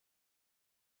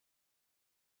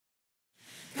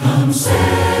Come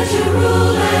set your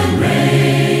rule and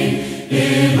reign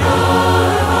in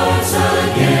our hearts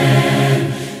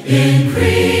again.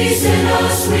 Increase in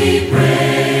us, we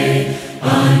pray.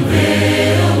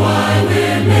 Unveil why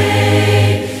we're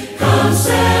made. Come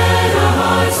set our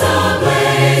hearts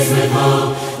ablaze with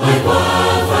hope, like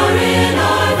wildfire in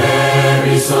our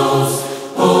very souls.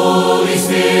 Holy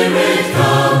Spirit,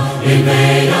 come,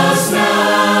 invade us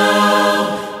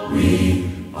now. We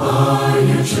are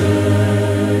your church.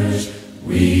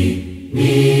 We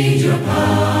need your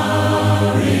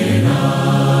power in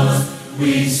us.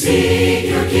 We seek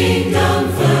your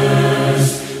kingdom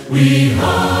first. We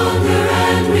hunger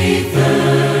and we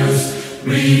thirst.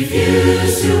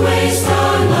 Refuse to waste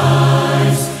our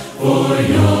lives, for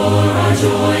you're our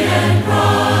joy and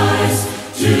prize.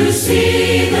 To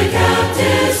see the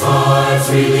captives' hearts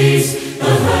release, the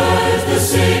hurt, the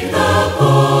sick, the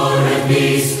poor at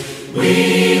peace.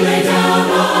 We lay down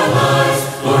our lives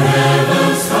for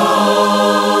heaven's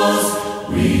cause.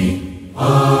 We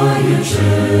are your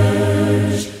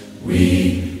church.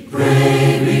 We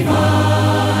pray,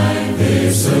 revive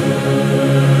this earth.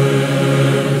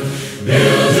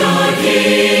 Build your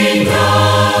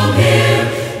kingdom here.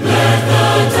 Let the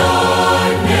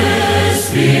darkness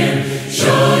fear.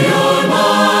 Show your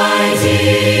mighty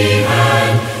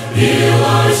hand. Heal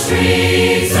our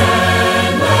streets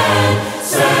and land.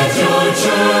 Set your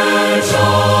church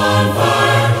on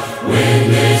fire. Win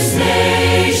this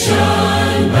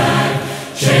nation back.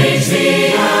 Change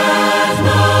the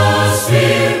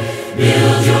atmosphere.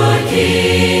 Build your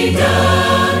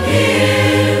kingdom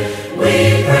here. We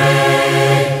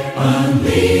pray.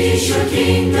 Unleash your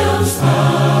kingdom's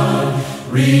power,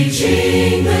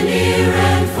 reaching the near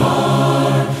and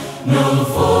far. No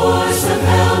force of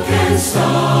hell can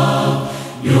stop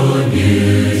your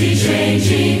beauty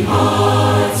changing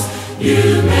hearts.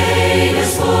 You made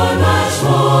us for much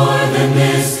more than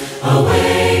this.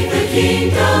 Awake the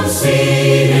kingdom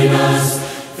seed in us.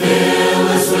 Fill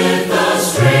us with the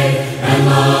strength and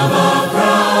love of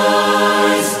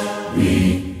Christ. We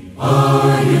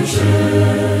are your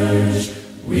church.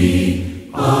 We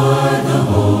are the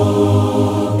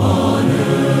hope on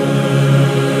earth.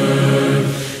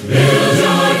 Build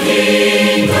your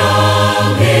kingdom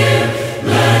here.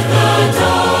 Let the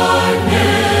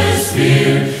darkness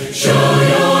fear. Show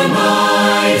your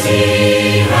mighty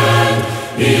hand.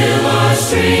 Heal our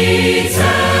streets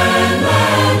and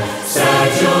land. Set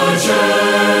your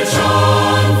church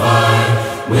on fire.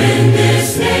 Win this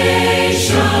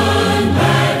nation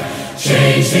back.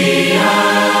 Change the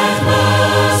atmosphere.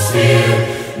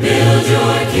 Build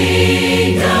your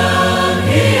kingdom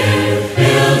here.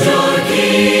 Build your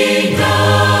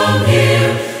kingdom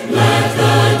here. Let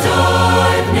the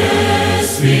darkness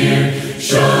fear.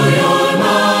 Show your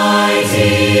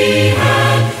mighty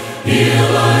hand.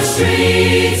 Heal our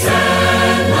streets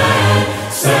and land.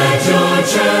 Set your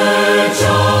church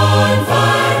on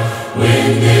fire.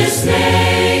 Win this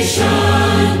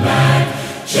nation back.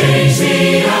 Change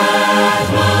the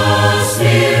atmosphere.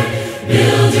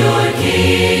 Build your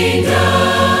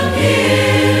kingdom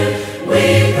here. We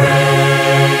pray.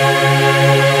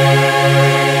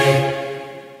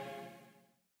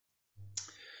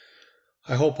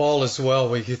 I hope all is well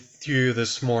with you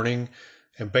this morning,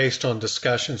 and based on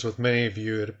discussions with many of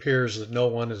you, it appears that no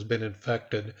one has been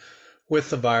infected with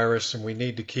the virus, and we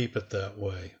need to keep it that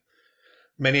way.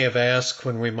 Many have asked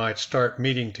when we might start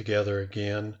meeting together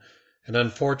again, and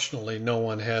unfortunately no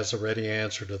one has a ready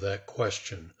answer to that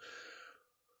question.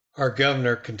 Our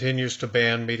governor continues to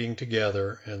ban meeting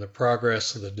together, and the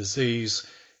progress of the disease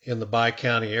in the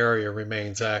Bi-County area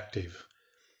remains active.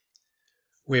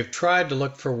 We have tried to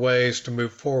look for ways to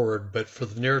move forward, but for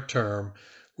the near term,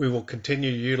 we will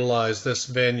continue to utilize this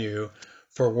venue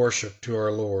for worship to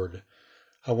our Lord.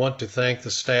 I want to thank the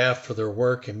staff for their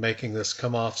work in making this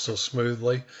come off so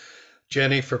smoothly,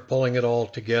 Jenny for pulling it all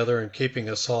together and keeping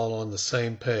us all on the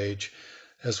same page,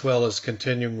 as well as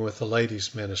continuing with the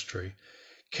ladies' ministry,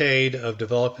 Cade of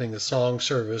developing the song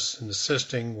service and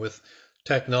assisting with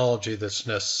technology that's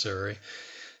necessary,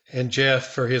 and Jeff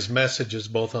for his messages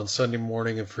both on Sunday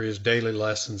morning and for his daily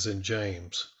lessons in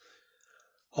James.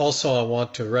 Also, I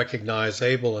want to recognize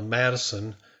Abel and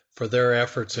Madison for their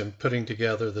efforts in putting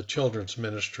together the children's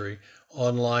ministry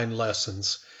online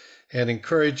lessons, and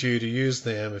encourage you to use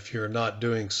them if you are not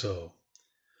doing so.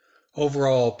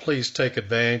 Overall, please take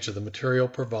advantage of the material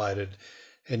provided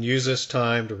and use this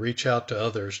time to reach out to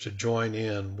others to join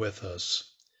in with us.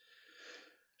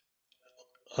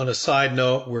 On a side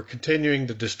note, we're continuing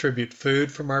to distribute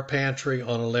food from our pantry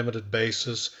on a limited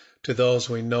basis to those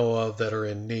we know of that are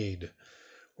in need.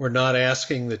 We're not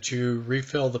asking that you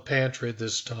refill the pantry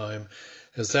this time,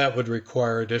 as that would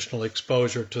require additional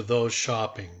exposure to those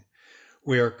shopping.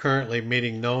 We are currently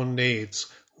meeting known needs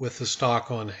with the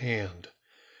stock on hand.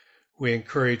 We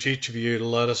encourage each of you to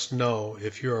let us know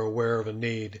if you are aware of a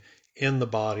need in the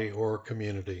body or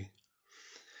community.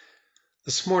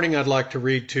 This morning I'd like to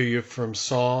read to you from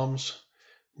Psalms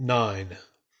 9.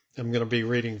 I'm going to be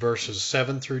reading verses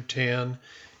 7 through 10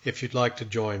 if you'd like to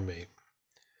join me.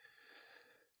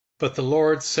 But the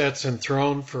Lord sits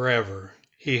enthroned forever.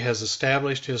 He has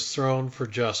established his throne for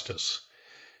justice,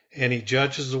 and he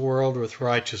judges the world with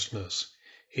righteousness.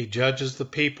 He judges the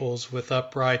peoples with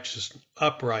uprightness.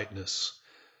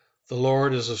 The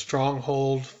Lord is a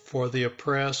stronghold for the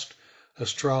oppressed, a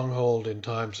stronghold in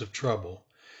times of trouble.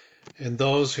 And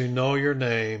those who know your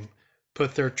name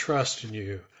put their trust in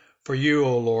you. For you,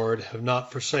 O Lord, have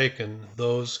not forsaken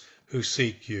those who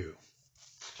seek you.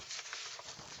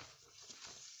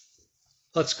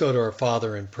 Let's go to our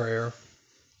Father in prayer.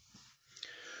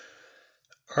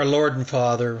 Our Lord and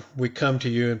Father, we come to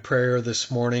you in prayer this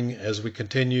morning as we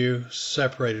continue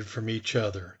separated from each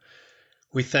other.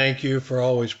 We thank you for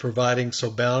always providing so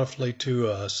bountifully to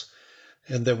us,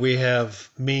 and that we have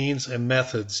means and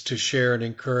methods to share and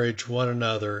encourage one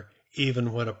another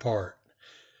even when apart.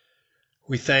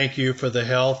 We thank you for the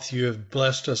health you have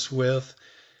blessed us with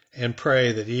and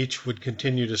pray that each would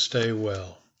continue to stay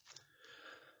well.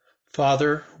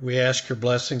 Father, we ask your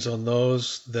blessings on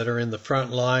those that are in the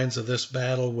front lines of this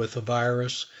battle with the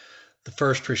virus, the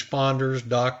first responders,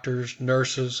 doctors,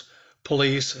 nurses,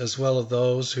 police, as well as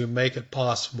those who make it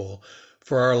possible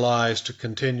for our lives to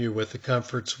continue with the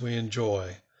comforts we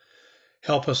enjoy.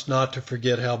 Help us not to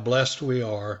forget how blessed we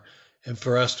are and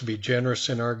for us to be generous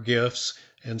in our gifts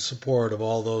and support of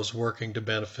all those working to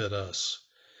benefit us.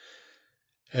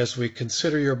 As we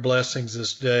consider your blessings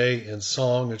this day in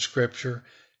song and scripture,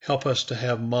 help us to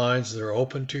have minds that are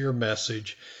open to your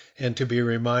message and to be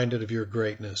reminded of your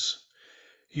greatness.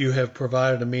 You have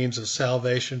provided a means of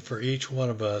salvation for each one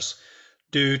of us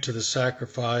due to the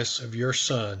sacrifice of your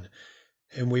Son,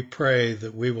 and we pray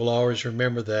that we will always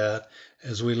remember that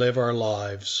as we live our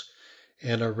lives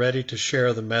and are ready to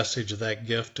share the message of that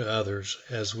gift to others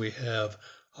as we have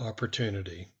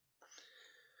opportunity.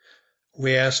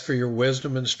 We ask for your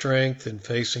wisdom and strength in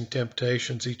facing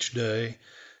temptations each day,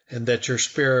 and that your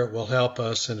Spirit will help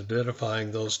us in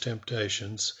identifying those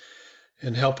temptations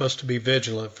and help us to be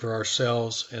vigilant for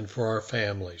ourselves and for our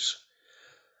families.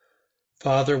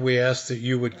 Father, we ask that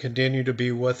you would continue to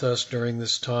be with us during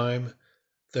this time,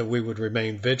 that we would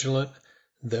remain vigilant,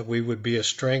 that we would be a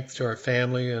strength to our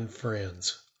family and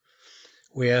friends.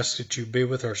 We ask that you be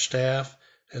with our staff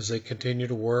as they continue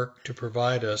to work to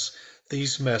provide us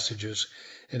these messages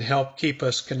and help keep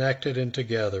us connected and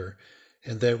together,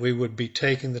 and that we would be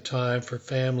taking the time for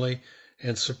family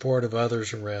and support of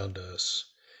others around us.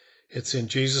 It's in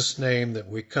Jesus' name that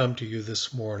we come to you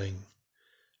this morning.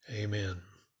 Amen.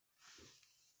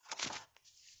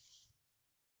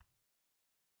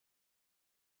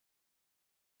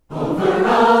 Over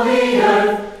all the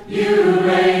earth you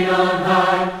reign on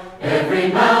high,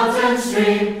 every mountain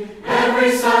stream,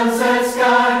 every sunset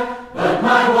sky. But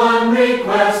my one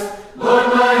request, Lord,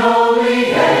 my holy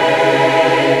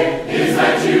aim, is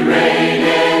that you reign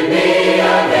in me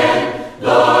again.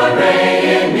 Lord, reign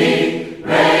in me,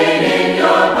 reign in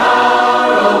your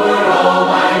power over all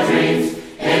my dreams.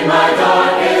 In my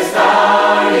darkest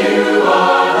hour you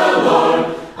are the Lord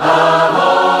of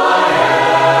all I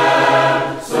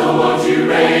have. So won't you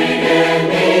reign in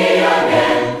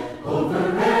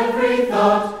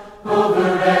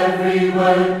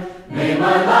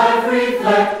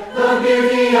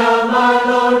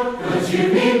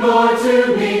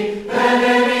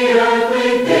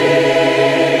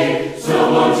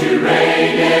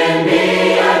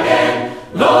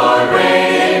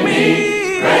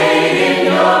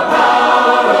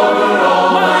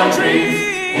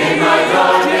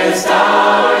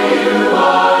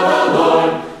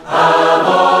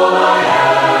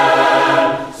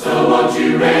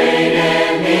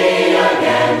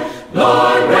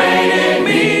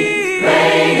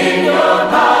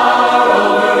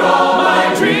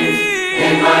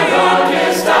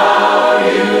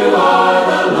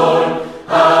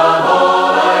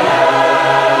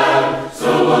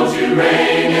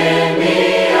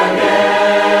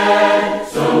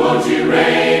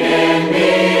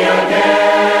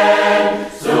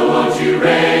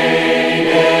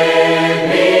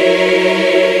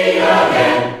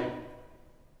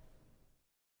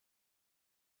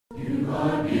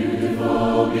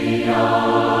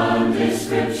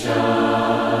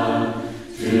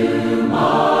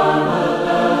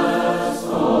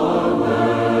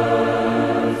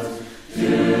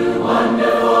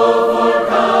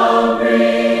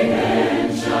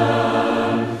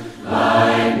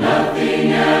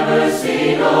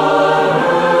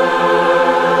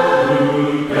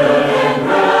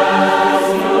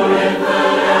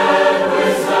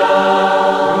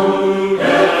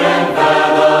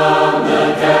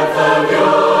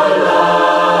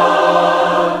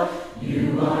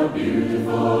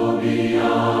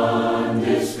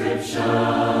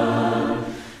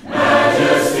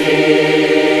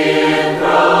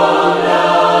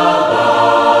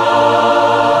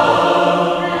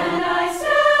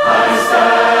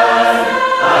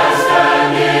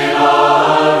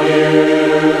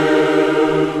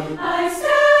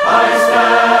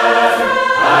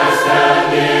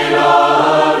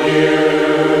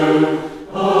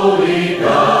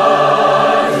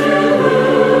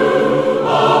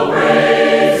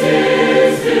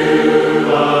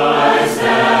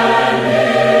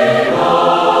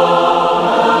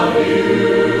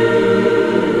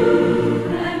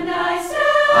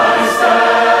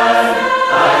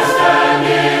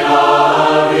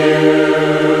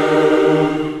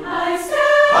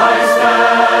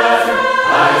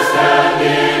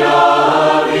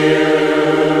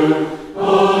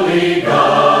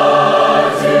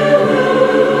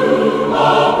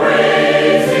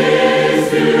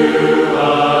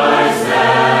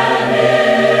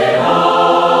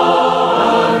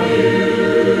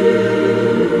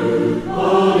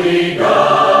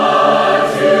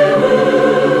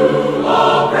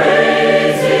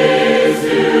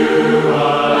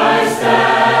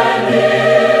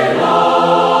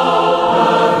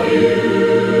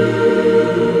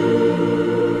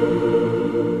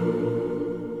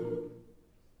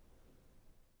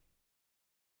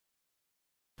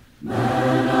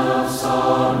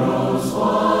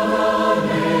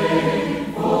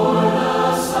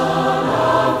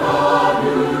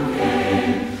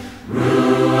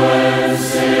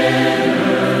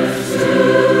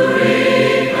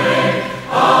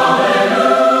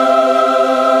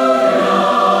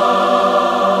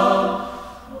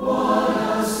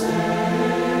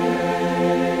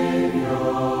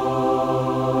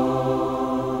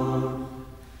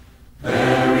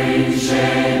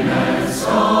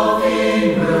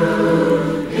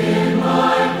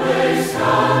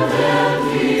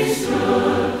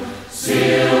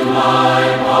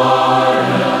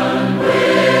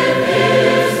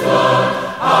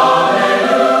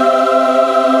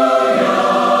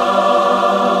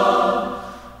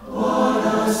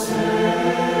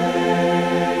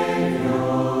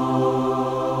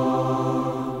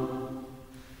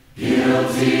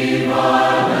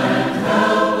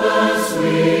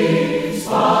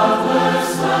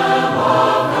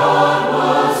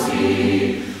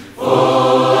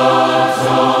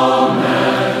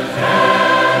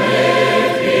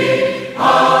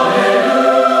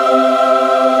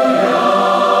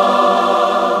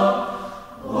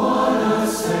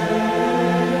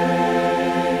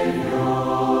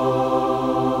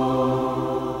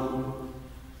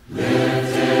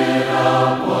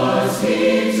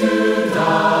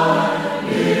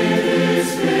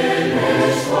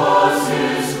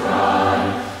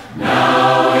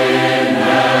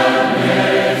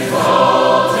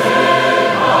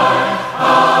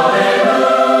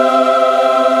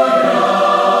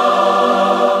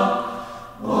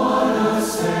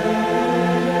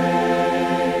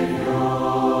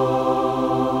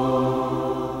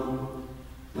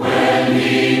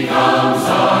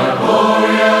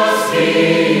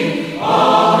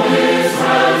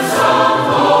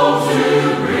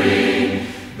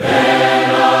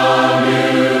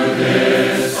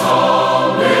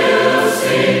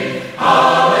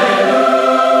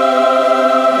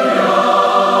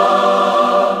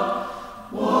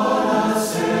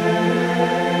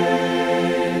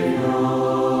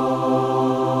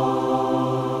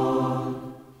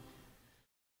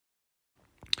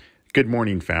Good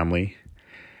morning, family.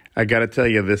 I got to tell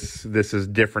you, this is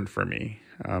different for me.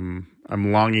 I'm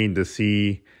longing to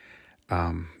see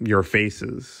your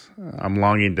faces. I'm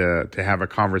longing to have a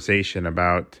conversation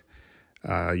about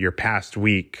your past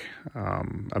week,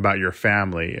 about your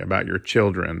family, about your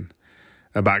children,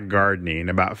 about gardening,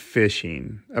 about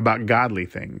fishing, about godly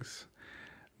things.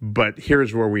 But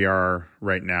here's where we are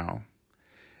right now.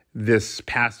 This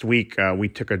past week, we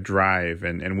took a drive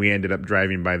and we ended up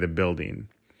driving by the building.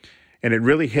 And it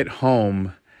really hit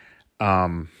home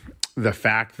the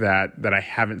fact that I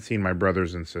haven't seen my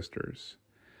brothers and sisters,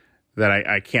 that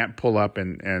I can't pull up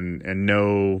and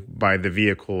know by the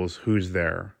vehicles who's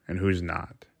there and who's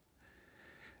not.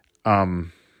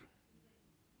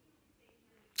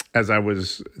 As I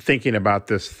was thinking about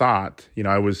this thought,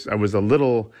 I was a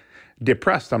little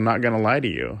depressed. I'm not going to lie to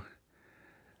you.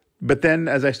 But then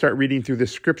as I start reading through the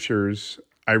scriptures,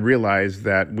 I realize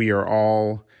that we are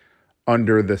all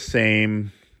under the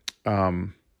same,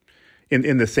 in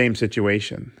the same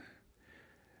situation.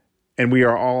 And we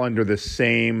are all under the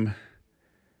same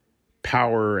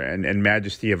power and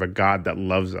majesty of a God that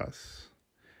loves us.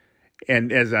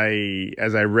 And as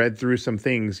I read through some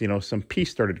things, some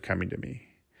peace started coming to me.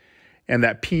 And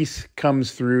that peace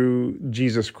comes through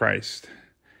Jesus Christ.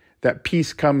 That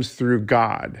peace comes through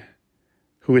God,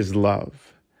 who is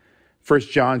love. 1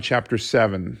 John chapter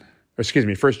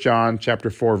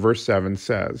 4, verse 7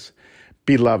 says,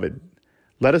 "Beloved,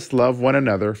 let us love one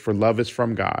another, for love is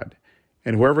from God.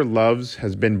 And whoever loves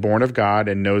has been born of God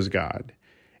and knows God.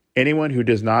 Anyone who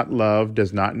does not love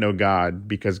does not know God,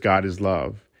 because God is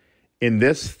love. In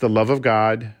this, the love of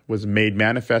God was made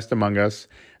manifest among us,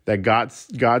 that God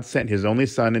sent his only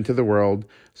Son into the world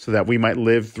so that we might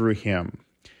live through him.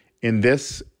 In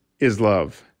this is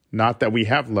love, not that we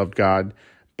have loved God,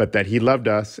 but that he loved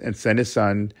us and sent his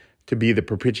Son to be the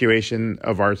propitiation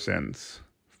of our sins."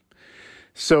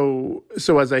 So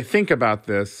as I think about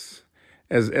this,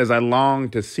 as I long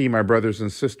to see my brothers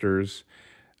and sisters,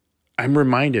 I'm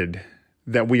reminded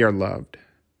that we are loved.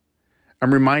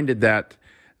 I'm reminded that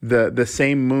the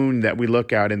same moon that we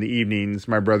look at in the evenings,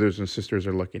 my brothers and sisters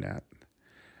are looking at.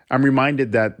 I'm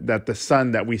reminded that the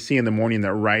sun that we see in the morning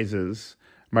that rises,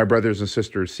 my brothers and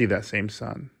sisters see that same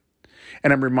sun.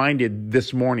 And I'm reminded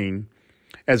this morning,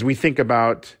 as we think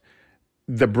about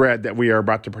the bread that we are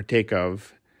about to partake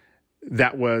of,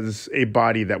 that was a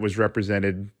body that was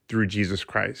represented through Jesus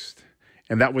Christ.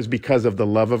 And that was because of the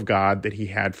love of God that he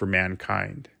had for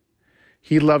mankind.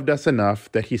 He loved us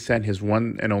enough that he sent his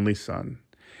one and only Son.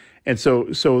 And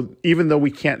so even though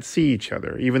we can't see each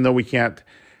other, even though we can't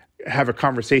have a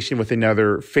conversation with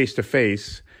another face to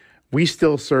face, we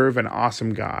still serve an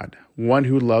awesome God, one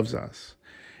who loves us.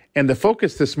 And the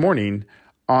focus this morning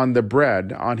on the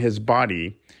bread, on his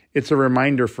body, it's a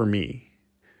reminder for me.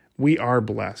 We are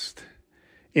blessed.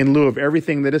 In lieu of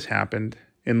everything that has happened,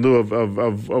 in lieu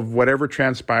of whatever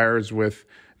transpires with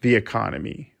the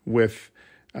economy, with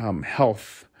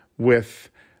health, with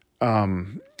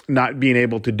not being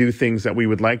able to do things that we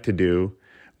would like to do,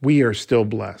 we are still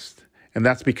blessed. And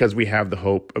that's because we have the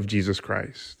hope of Jesus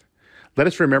Christ. Let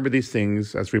us remember these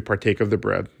things as we partake of the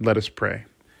bread. Let us pray.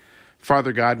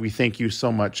 Father God, we thank you so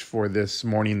much for this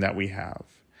morning that we have.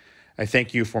 I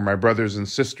thank you for my brothers and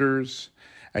sisters.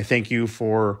 I thank you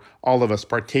for all of us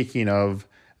partaking of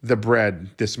the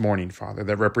bread this morning, Father,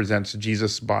 that represents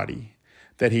Jesus' body,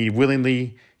 that he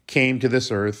willingly came to this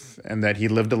earth and that he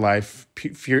lived a life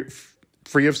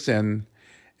free of sin,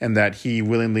 and that he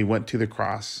willingly went to the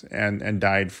cross and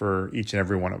died for each and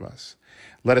every one of us.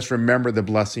 Let us remember the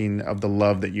blessing of the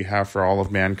love that you have for all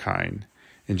of mankind.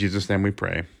 In Jesus' name we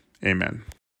pray. Amen.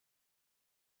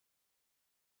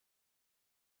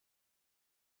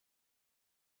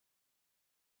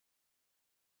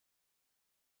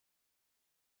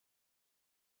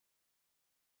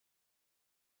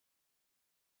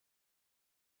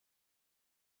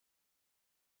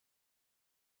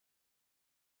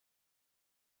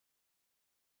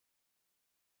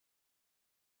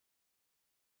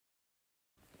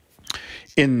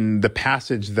 In the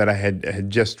passage that I had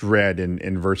just read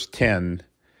in verse 10,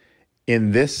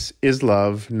 in this is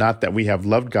love, not that we have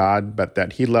loved God, but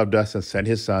that he loved us and sent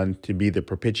his Son to be the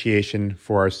propitiation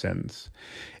for our sins.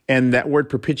 And that word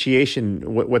propitiation,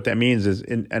 what that means is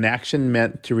an action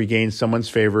meant to regain someone's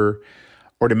favor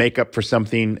or to make up for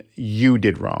something you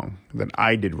did wrong, that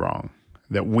I did wrong,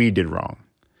 that we did wrong.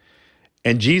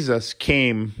 And Jesus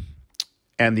came,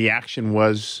 and the action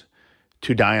was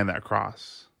to die on that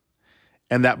cross.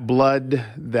 And that blood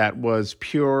that was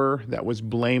pure, that was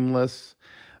blameless,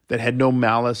 that had no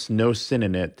malice, no sin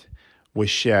in it, was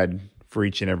shed for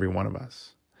each and every one of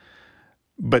us.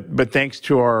 But thanks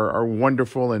to our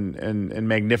wonderful and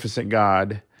magnificent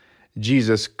God,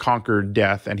 Jesus conquered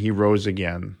death and he rose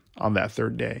again on that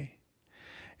third day.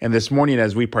 And this morning,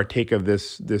 as we partake of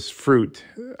this fruit,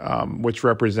 which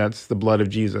represents the blood of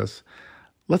Jesus,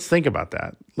 let's think about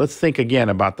that. Let's think again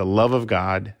about the love of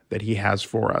God that he has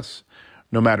for us.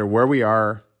 No matter where we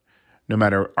are, no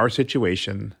matter our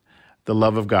situation, the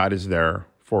love of God is there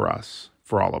for us,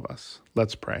 for all of us.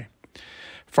 Let's pray.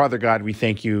 Father God, we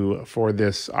thank you for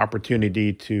this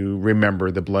opportunity to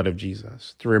remember the blood of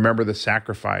Jesus, to remember the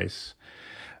sacrifice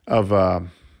of a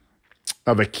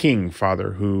king,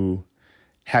 Father, who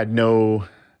had no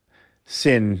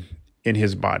sin in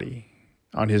his body,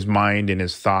 on his mind, in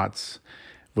his thoughts.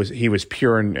 He was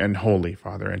pure and holy,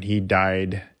 Father, and he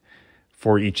died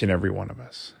for each and every one of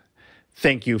us.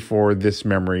 Thank you for this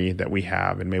memory that we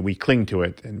have, and may we cling to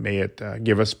it, and may it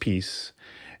give us peace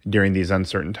during these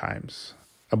uncertain times.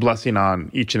 A blessing on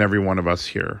each and every one of us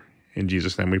here. In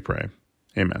Jesus' name we pray.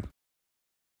 Amen.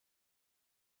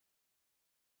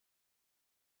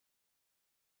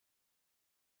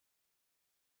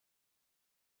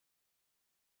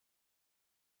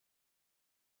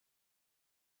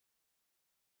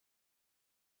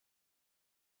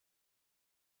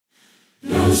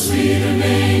 No sweeter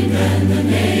name than the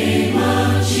name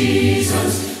of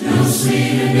Jesus. No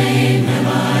sweeter name have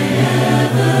I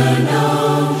ever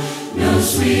known. No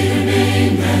sweeter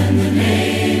name than the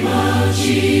name of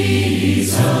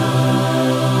Jesus.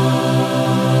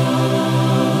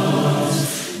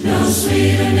 No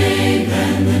sweeter name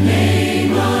than the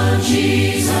name of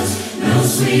Jesus. No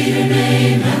sweeter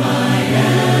name have I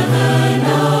ever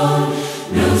known.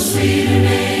 No sweeter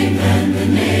name than the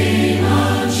name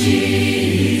of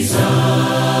Jesus.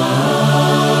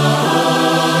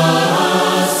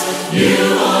 You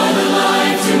are the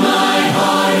light to my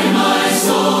heart and my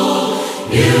soul.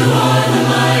 You are the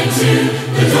light to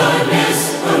the darkness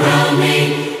around me.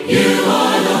 You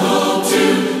are the hope to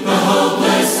the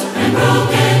hopeless and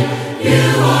broken. You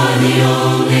are the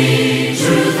only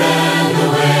truth and the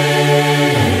way.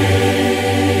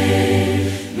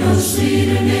 No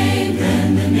sweeter name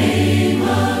than the name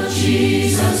of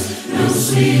Jesus. No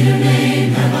sweeter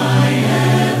name have I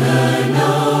ever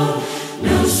known.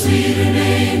 No sweeter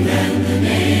name than the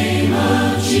name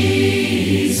of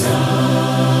Jesus.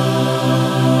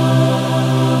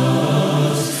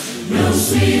 No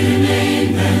sweeter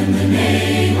name than the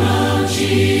name of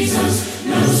Jesus.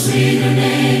 No sweeter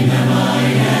name have I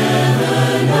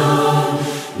ever known.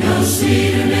 No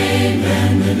sweeter name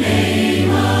than the name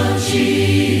of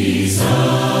Jesus.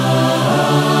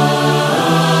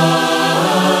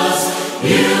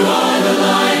 You are the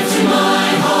light to my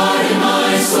heart and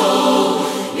my soul.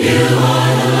 You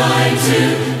are the light to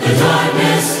the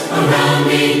darkness around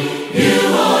me. You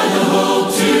are the hope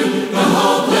to the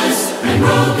hopeless and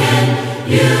broken.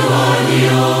 You are the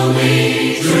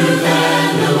only truth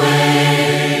and the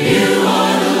way. You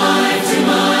are the light to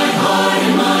my heart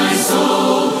and my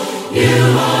soul. You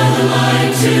are the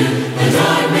light to the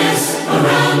darkness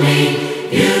around me.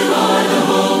 You are the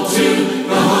hope to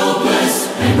the hopeless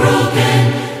and broken.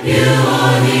 You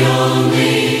are the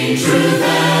only truth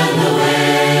and the way.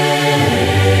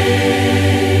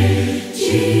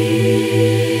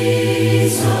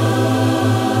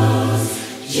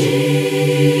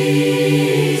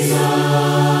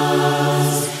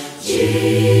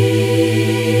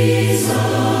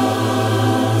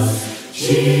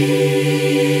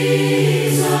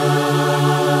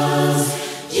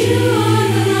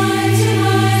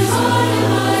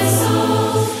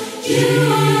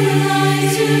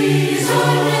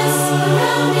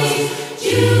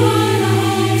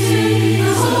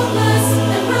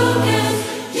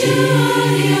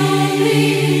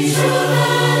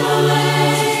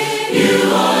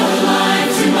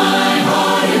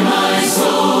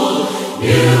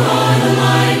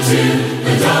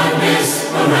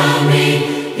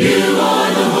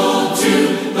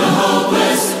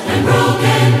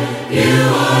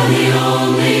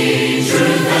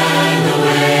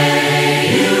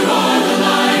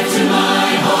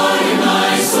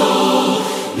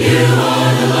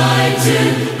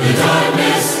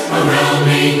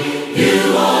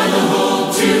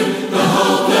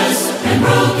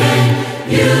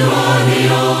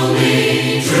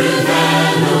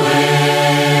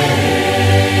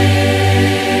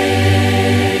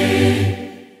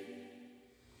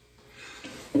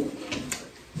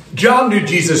 John knew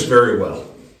Jesus very well.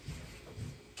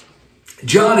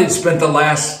 John had spent the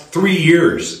last 3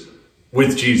 years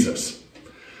with Jesus.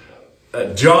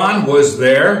 John was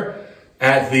there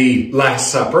at the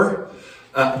Last Supper.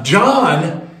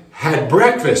 John had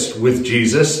breakfast with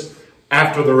Jesus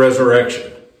after the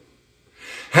resurrection.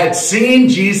 had seen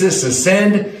Jesus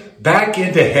ascend back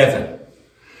into heaven,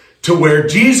 to where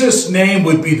Jesus' name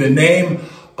would be the name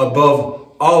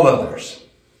above all others.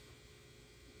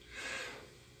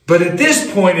 But at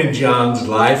this point in John's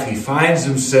life, he finds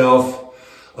himself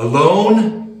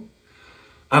alone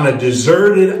on a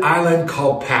deserted island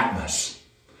called Patmos.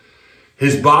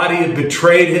 His body had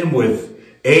betrayed him with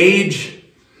age.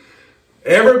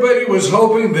 Everybody was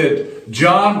hoping that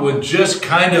John would just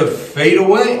kind of fade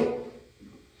away,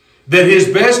 that his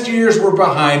best years were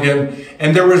behind him,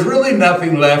 and there was really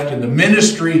nothing left in the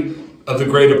ministry of the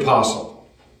great apostle.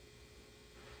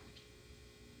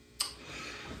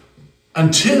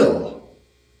 Until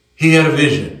he had a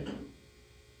vision.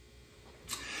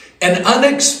 An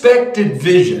unexpected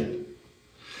vision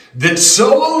that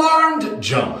so alarmed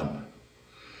John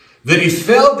that he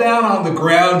fell down on the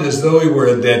ground as though he were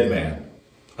a dead man.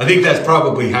 I think that's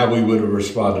probably how we would have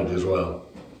responded as well.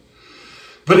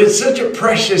 But it's such a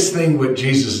precious thing what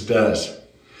Jesus does.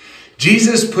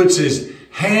 Jesus puts his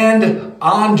hand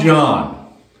on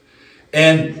John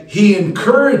and he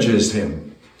encourages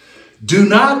him. Do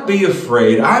not be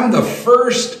afraid. I'm the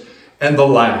first and the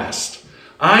last.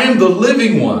 I am the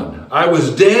living one. I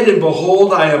was dead, and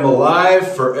behold, I am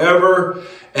alive forever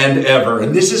and ever.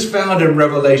 And this is found in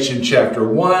Revelation chapter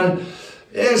 1,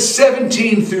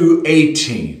 17 through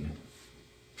 18.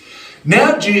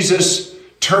 Now Jesus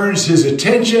turns his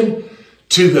attention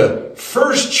to the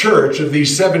first church of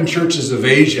these 7 churches of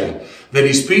Asia that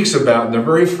he speaks about in the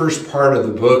very first part of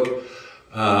the book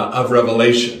of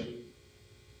Revelation.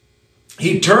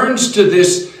 He turns to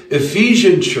this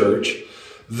Ephesian church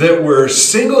that were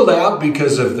singled out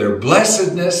because of their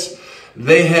blessedness.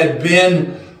 They had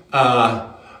been,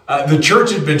 the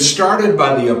church had been started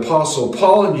by the Apostle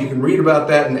Paul, and you can read about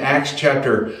that in Acts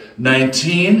chapter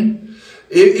 19.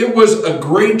 It was a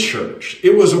great church.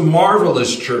 It was a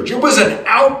marvelous church. It was an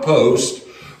outpost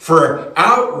for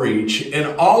outreach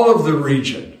in all of the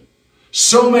region.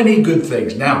 So many good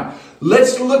things. Now,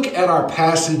 let's look at our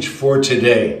passage for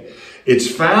today.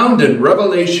 It's found in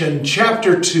Revelation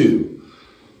chapter 2.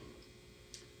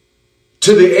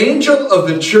 To the angel of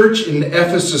the church in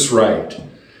Ephesus write,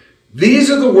 these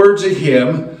are the words of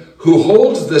him who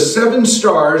holds the 7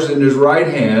 stars in his right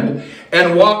hand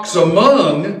and walks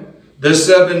among the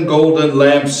 7 golden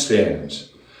lampstands.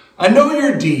 I know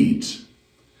your deeds,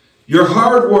 your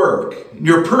hard work,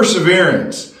 your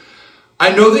perseverance.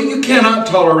 I know that you cannot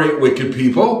tolerate wicked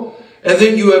people, and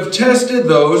that you have tested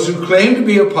those who claim to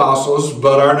be apostles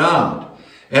but are not,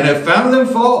 and have found them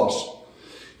false.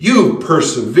 You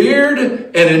persevered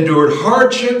and endured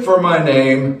hardship for my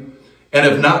name, and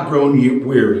have not grown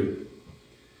weary.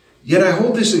 Yet I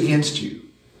hold this against you.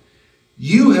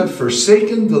 You have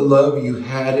forsaken the love you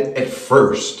had at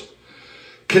first.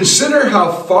 Consider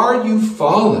how far you've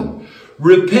fallen.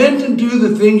 Repent and do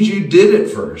the things you did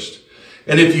at first.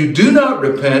 And if you do not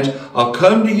repent, I'll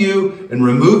come to you and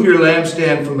remove your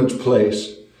lampstand from its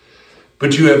place.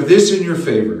 But you have this in your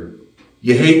favor.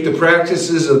 You hate the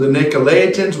practices of the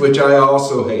Nicolaitans, which I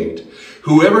also hate.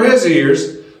 Whoever has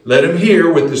ears, let him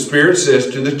hear what the Spirit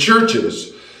says to the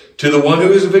churches. To the one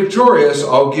who is victorious,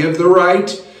 I'll give the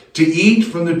right to eat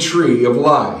from the tree of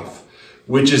life,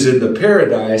 which is in the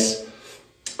paradise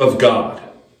of God.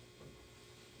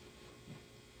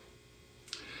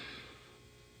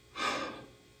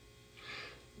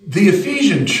 The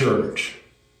Ephesian church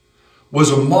was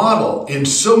a model in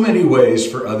so many ways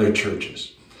for other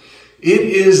churches. It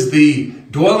is the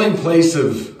dwelling place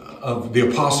of the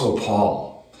Apostle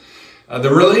Paul. The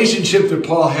relationship that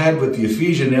Paul had with the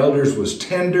Ephesian elders was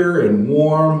tender and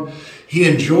warm. He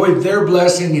enjoyed their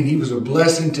blessing, and he was a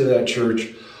blessing to that church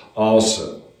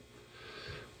also.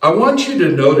 I want you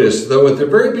to notice, though, at the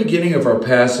very beginning of our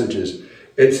passages,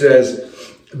 it says,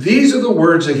 these are the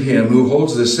words of him who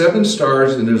holds the 7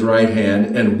 stars in his right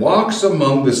hand and walks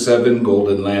among the 7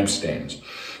 golden lampstands.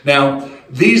 Now,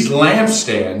 these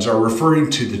lampstands are referring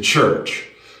to the church,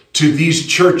 to these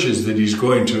churches that he's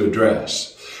going to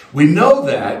address. We know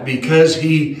that because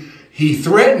he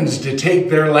threatens to take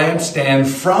their lampstand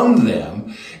from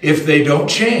them if they don't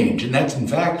change. And that's in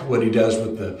fact what he does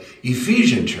with the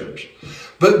Ephesian church.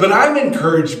 But I'm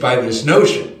encouraged by this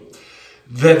notion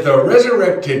that the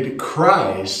resurrected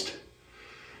Christ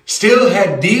still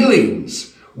had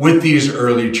dealings with these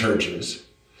early churches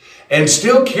and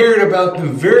still cared about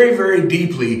them very, very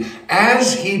deeply,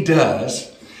 as he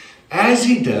does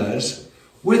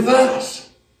with us.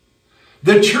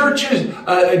 The church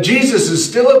Jesus is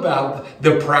still about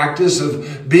the practice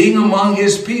of being among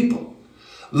his people,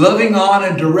 loving on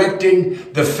and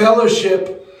directing the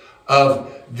fellowship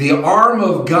of the arm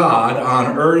of God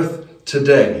on earth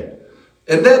today.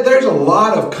 And there's a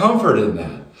lot of comfort in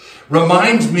that.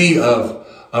 Reminds me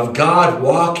of God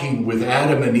walking with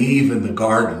Adam and Eve in the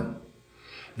garden.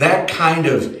 That kind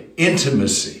of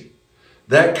intimacy,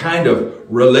 that kind of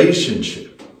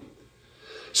relationship.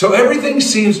 So everything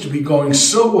seems to be going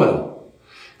so well.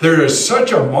 There is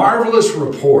such a marvelous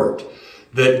report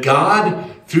that God,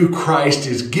 through Christ,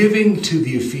 is giving to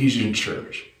the Ephesian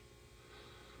church.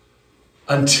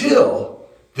 Until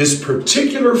this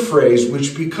particular phrase,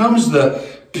 which becomes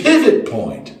the pivot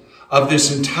point of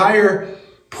this entire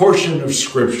portion of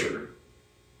Scripture.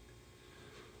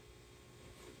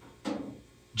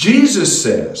 Jesus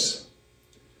says,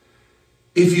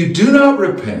 if you do not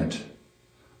repent,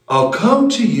 I'll come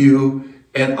to you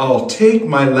and I'll take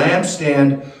my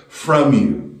lampstand from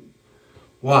you.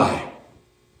 Why?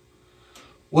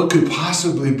 What could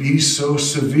possibly be so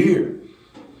severe?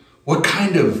 What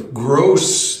kind of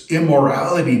gross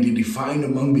immorality did he find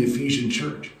among the Ephesian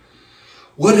church?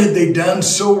 What had they done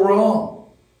so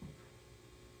wrong?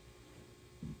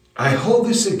 I hold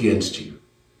this against you.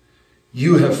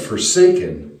 You have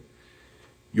forsaken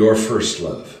your first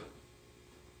love.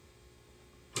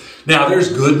 Now,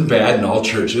 there's good and bad in all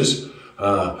churches.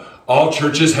 All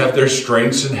churches have their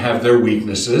strengths and have their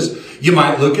weaknesses. You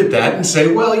might look at that and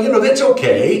say, well, that's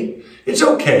okay. It's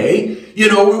okay.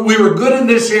 We were good in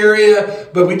this area,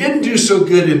 but we didn't do so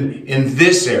good in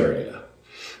this area.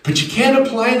 But you can't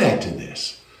apply that to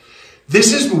this.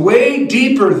 This is way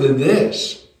deeper than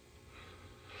this.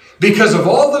 Because of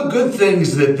all the good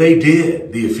things that they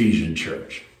did, the Ephesian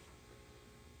church,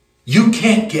 you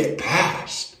can't get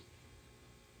past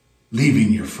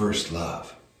leaving your first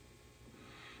love.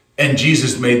 And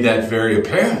Jesus made that very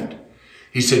apparent.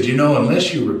 He said,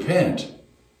 unless you repent,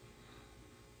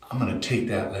 I'm going to take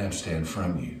that lampstand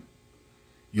from you.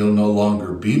 You'll no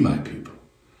longer be my people.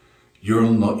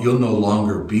 You'll no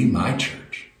longer be my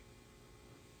church.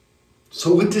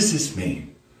 So what does this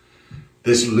mean?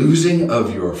 This losing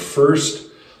of your first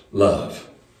love.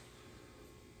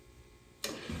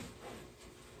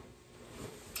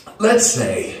 Let's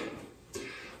say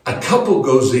a couple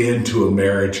goes into a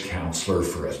marriage counselor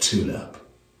for a tune-up.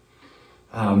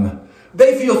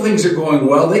 They feel things are going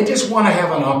well. They just want to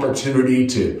have an opportunity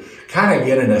to kind of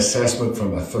get an assessment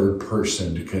from a third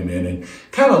person to come in and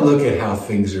kind of look at how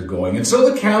things are going. And so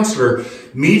the counselor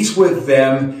meets with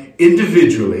them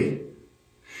individually,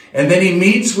 and then he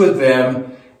meets with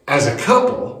them as a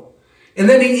couple, and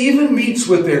then he even meets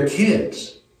with their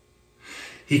kids.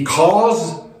 He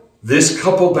calls this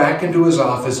couple back into his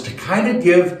office to kind of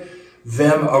give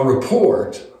them a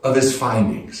report of his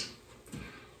findings.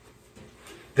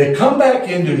 They come back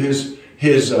into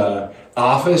his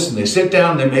office and they sit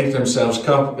down and they make themselves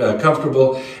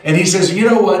comfortable. And he says, you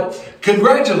know what?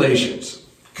 Congratulations.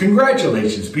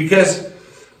 Congratulations, because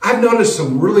I've noticed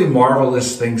some really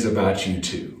marvelous things about you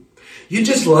too. You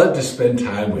just love to spend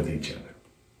time with each other.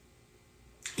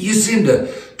 You seem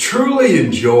to truly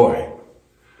enjoy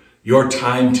your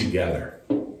time together.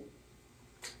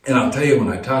 And I'll tell you,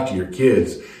 when I talk to your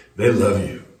kids, they love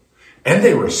you and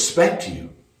they respect you.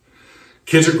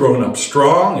 Kids are growing up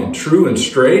strong and true and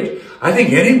straight. I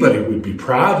think anybody would be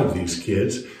proud of these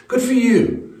kids. Good for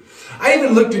you. I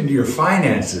even looked into your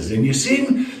finances, and you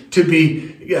seem to be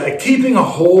keeping a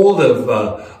hold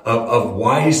of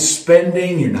wise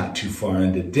spending. You're not too far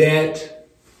into debt.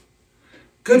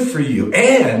 Good for you.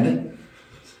 And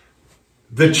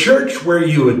the church where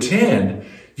you attend,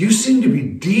 you seem to be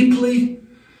deeply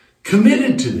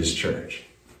committed to this church.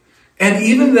 And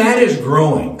even that is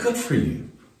growing. Good for you.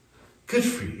 Good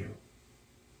for you.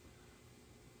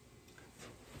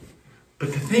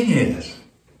 But the thing is,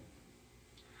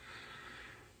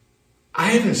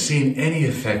 I haven't seen any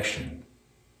affection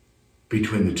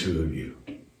between the two of you.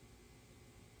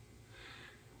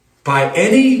 By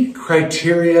any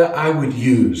criteria I would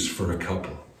use for a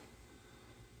couple,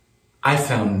 I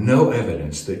found no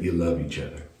evidence that you love each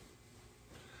other.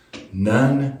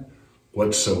 None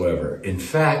whatsoever. In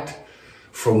fact,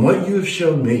 from what you have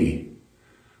shown me,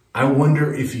 I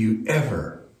wonder if you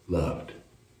ever loved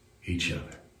each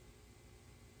other.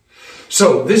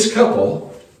 So this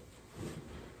couple,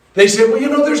 they said,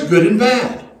 well, there's good and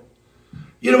bad.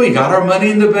 We got our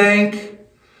money in the bank.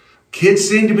 Kids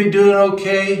seem to be doing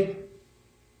okay.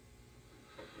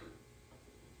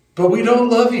 But we don't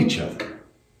love each other.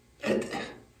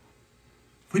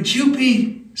 Would you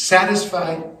be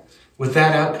satisfied with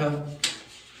that outcome?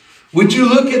 Would you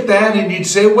look at that and you'd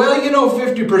say, well,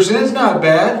 50% is not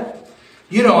bad.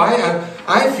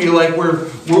 I feel like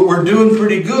we're doing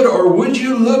pretty good. Or would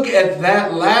you look at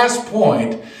that last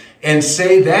point and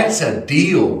say that's a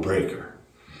deal breaker?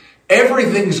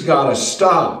 Everything's got to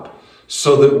stop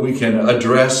so that we can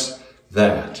address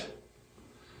that.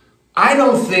 I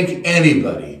don't think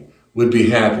anybody would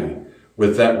be happy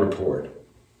with that report.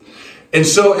 And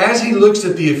so as he looks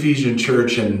at the Ephesian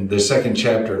church in the second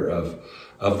chapter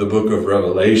of the book of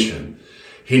Revelation,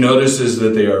 he notices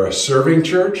that they are a serving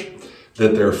church,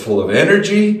 that they're full of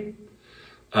energy.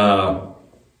 There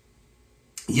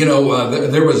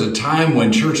was a time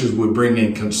when churches would bring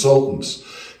in consultants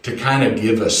to kind of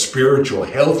give a spiritual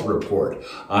health report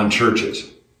on churches.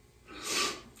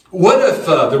 What if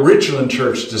the Richland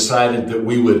Church decided that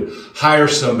we would hire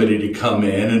somebody to come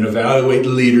in and evaluate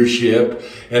leadership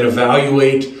and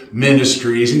evaluate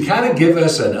ministries and kind of give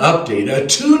us an update, a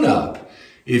tune-up,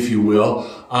 if you will,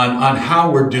 on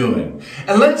how we're doing?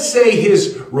 And let's say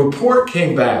his report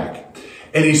came back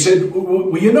and he said,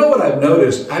 well, you know what I've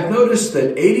noticed? I've noticed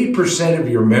that 80% of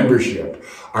your membership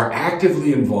are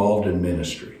actively involved in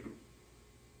ministry.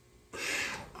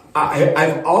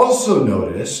 I've also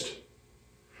noticed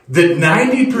that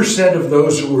 90% of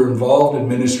those who were involved in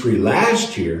ministry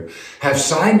last year have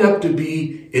signed up to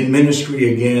be in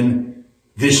ministry again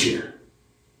this year.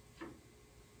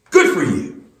 Good for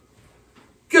you.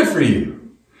 Good for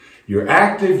you. You're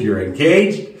active, you're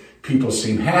engaged, people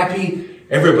seem happy,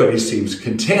 everybody seems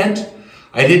content.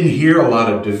 I didn't hear a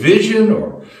lot of division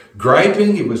or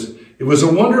griping. It was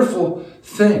a wonderful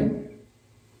thing.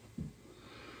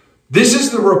 This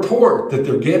is the report that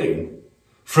they're getting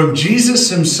from Jesus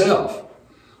himself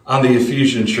on the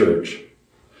Ephesian church.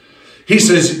 He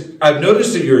says, I've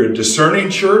noticed that you're a discerning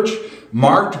church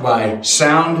marked by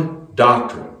sound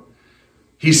doctrine.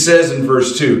 He says in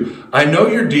verse 2, I know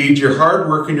your deeds, your hard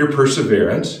work, and your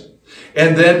perseverance.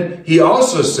 And then he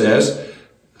also says,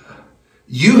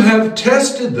 you have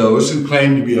tested those who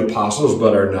claim to be apostles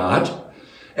but are not,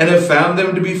 and have found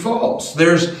them to be false.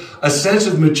 There's a sense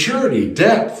of maturity,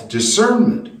 depth,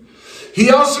 discernment. He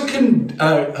also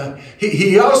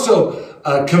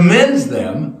commends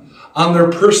them on their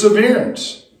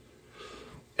perseverance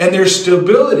and their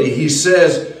stability. He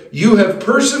says, you have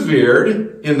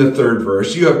persevered, in the third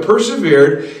verse, you have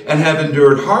persevered and have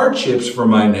endured hardships for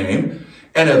my name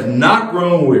and have not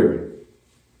grown weary.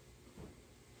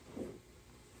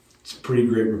 It's a pretty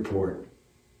great report.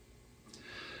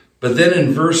 But then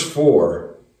in verse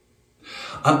 4,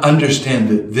 understand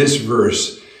that this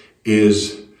verse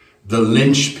is the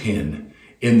linchpin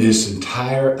in this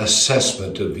entire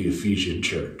assessment of the Ephesian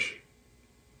church.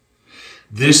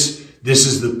 This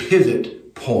is the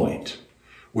pivot point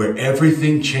where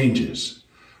everything changes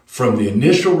from the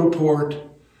initial report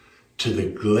to the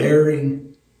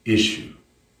glaring issue.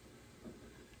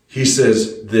 He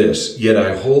says this, yet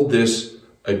I hold this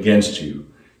against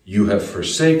you. You have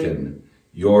forsaken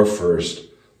your first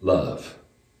love.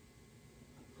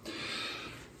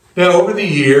 Now, over the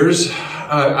years,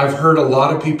 I've heard a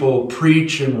lot of people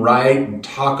preach and write and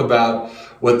talk about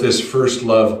what this first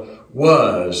love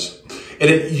was. And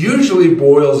it usually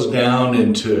boils down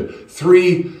into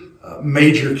three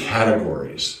major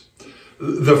categories.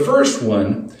 The first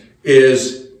one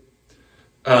is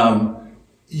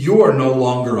you are no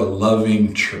longer a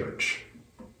loving church.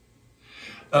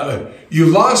 You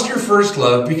lost your first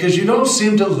love because you don't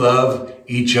seem to love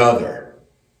each other.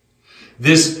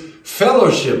 This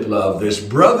fellowship love, this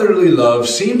brotherly love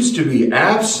seems to be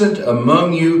absent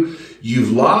among you.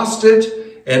 You've lost it,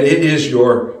 and it is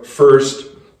your first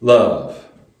love.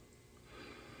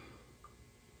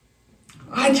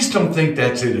 I just don't think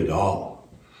that's it at all.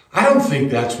 I don't think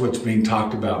that's what's being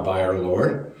talked about by our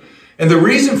Lord. And the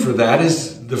reason for that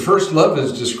is the first love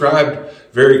is described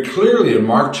very clearly in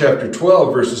Mark chapter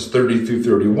 12, verses 30 through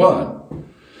 31.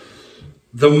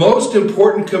 The most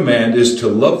important command is to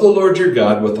love the Lord your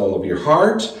God with all of your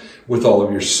heart, with all of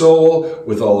your soul,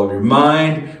 with all of your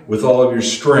mind, with all of your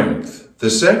strength. The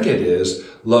second is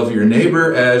love your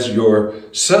neighbor as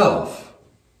yourself.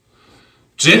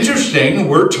 It's interesting,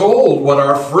 we're told what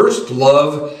our first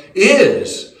love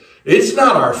is. It's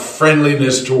not our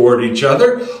friendliness toward each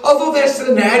other, although that's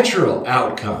the natural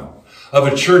outcome of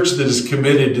a church that is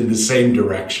committed in the same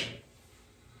direction.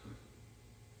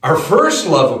 Our first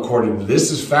love, according to this,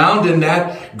 is found in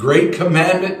that great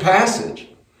commandment passage.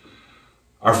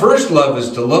 Our first love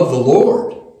is to love the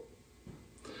Lord.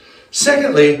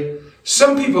 Secondly,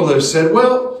 some people have said,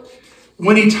 well,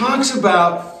 when he talks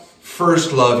about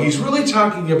first love, he's really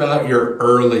talking about your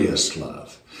earliest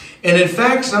love. And in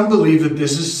fact, some believe that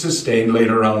this is sustained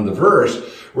later on in the verse,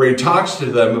 where he talks to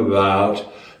them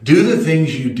about, do the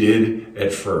things you did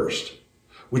at first.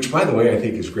 Which, by the way, I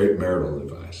think is great marital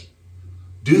advice.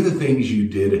 Do the things you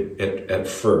did at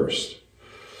first.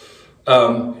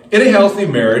 In a healthy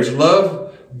marriage,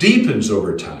 love deepens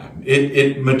over time.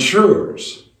 It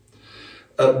matures.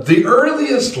 The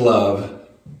earliest love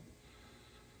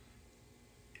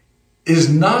is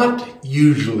not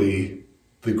usually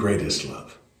the greatest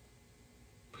love.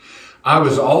 I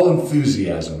was all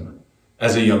enthusiasm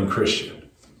as a young Christian,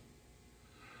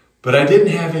 but I didn't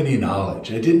have any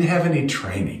knowledge. I didn't have any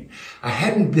training. I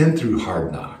hadn't been through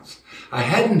hard knocks. I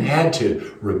hadn't had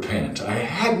to repent. I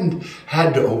hadn't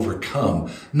had to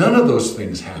overcome. None of those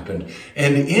things happened.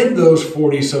 And in those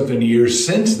 40-something years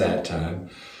since that time,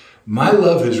 my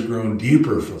love has grown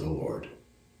deeper for the Lord.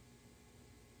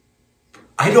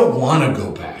 I don't want to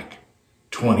go back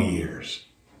 20 years.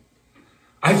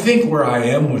 I think where I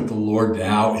am with the Lord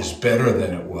now is better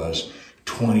than it was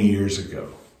 20 years ago.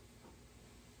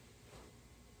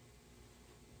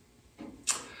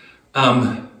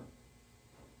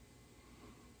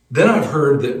 Then I've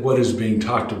heard that what is being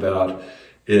talked about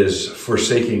is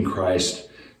forsaking Christ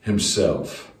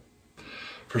himself.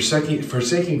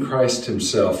 Forsaking Christ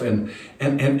himself. And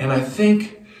I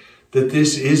think that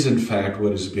this is in fact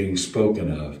what is being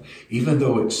spoken of, even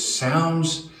though it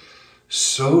sounds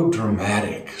so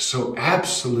dramatic, so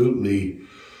absolutely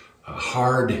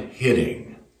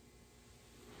hard-hitting.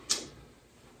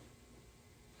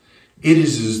 It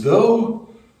is as though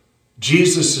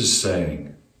Jesus is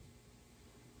saying,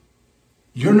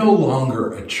 you're no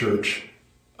longer a church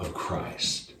of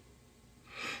Christ.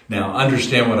 Now,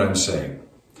 understand what I'm saying.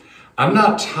 I'm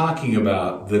not talking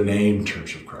about the name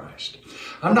Church of Christ.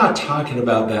 I'm not talking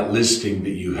about that listing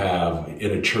that you have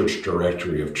in a church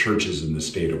directory of churches in the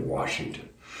state of Washington.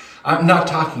 I'm not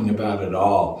talking about it at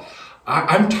all.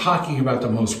 I'm talking about the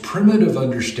most primitive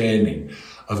understanding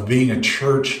of being a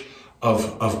church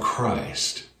of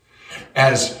Christ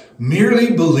as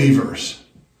merely believers,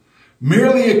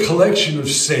 merely a collection of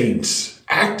saints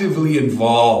actively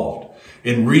involved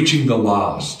in reaching the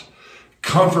lost,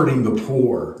 comforting the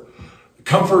poor,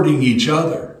 comforting each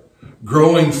other,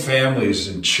 growing families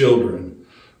and children,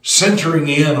 centering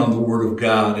in on the Word of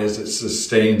God as it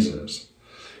sustains us.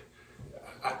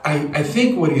 I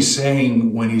think what he's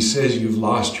saying when he says you've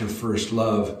lost your first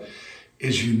love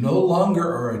is you no longer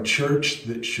are a church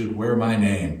that should wear my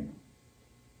name.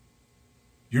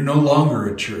 You're no longer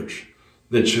a church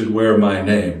that should wear my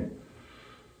name.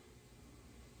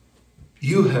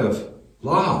 You have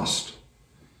lost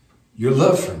your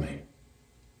love for me.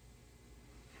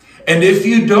 And if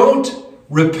you don't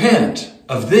repent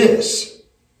of this,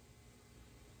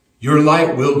 your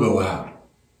light will go out.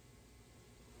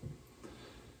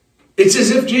 It's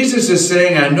as if Jesus is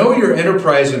saying, I know your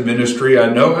enterprise in ministry. I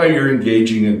know how you're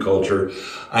engaging in culture.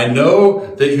 I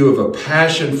know that you have a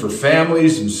passion for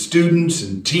families and students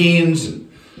and teens.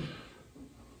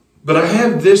 But I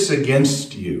have this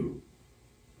against you.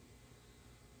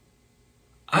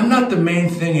 I'm not the main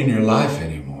thing in your life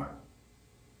anymore.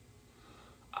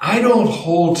 I don't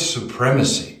hold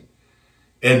supremacy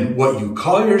in what you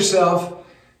call yourself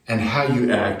and how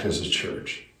you act as a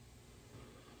church.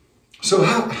 So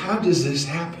how does this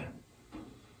happen?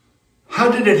 How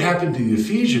did it happen to the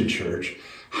Ephesian church?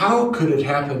 How could it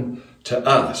happen to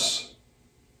us?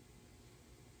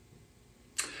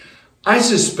 I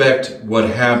suspect what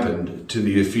happened to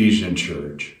the Ephesian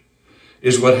church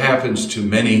is what happens to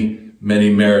many, many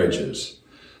marriages.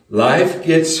 Life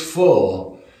gets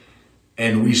full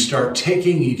and we start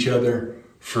taking each other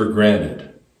for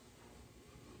granted.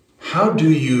 How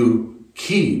do you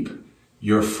keep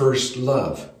your first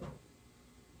love?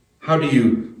 How do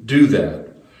you do that?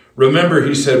 Remember,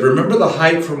 he said, remember the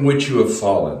height from which you have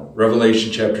fallen.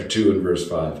 Revelation chapter 2 and verse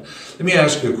 5. Let me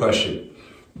ask you a question.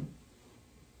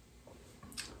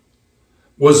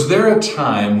 Was there a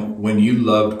time when you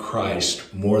loved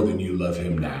Christ more than you love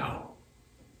him now?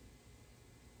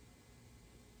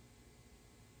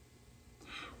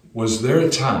 Was there a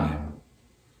time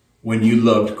when you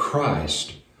loved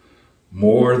Christ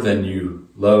more than you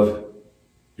love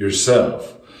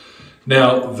yourself?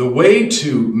 Now, the way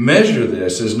to measure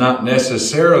this is not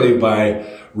necessarily by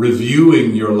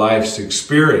reviewing your life's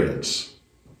experience.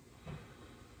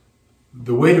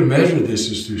 The way to measure this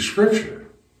is through Scripture,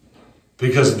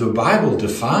 because the Bible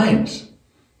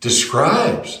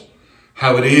describes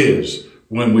how it is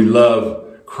when we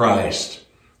love Christ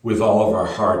with all of our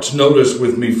hearts. Notice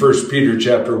with me 1 Peter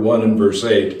chapter 1 and verse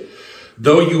 8.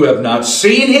 Though you have not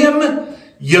seen him,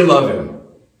 you love him.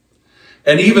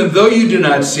 And even though you do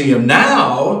not see him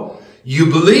now, you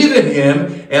believe in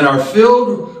him and are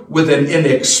filled with an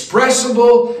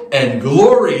inexpressible and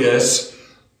glorious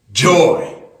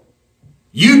joy.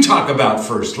 You talk about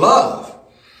first love.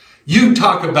 You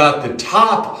talk about the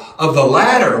top of the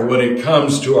ladder when it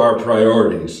comes to our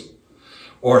priorities.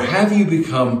 Or have you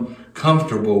become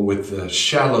comfortable with the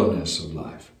shallowness of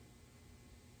life?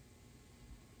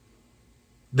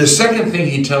 The second thing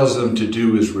he tells them to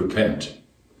do is repent.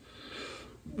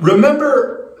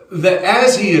 Remember that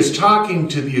as he is talking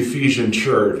to the Ephesian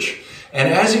church, and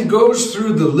as he goes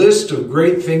through the list of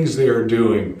great things they are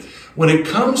doing, when it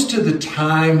comes to the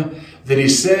time that he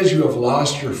says you have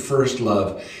lost your first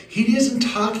love, he isn't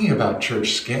talking about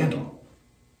church scandal.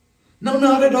 No,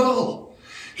 not at all.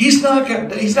 He's not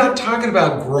talking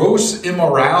about gross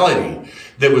immorality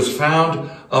that was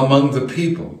found among the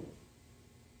people.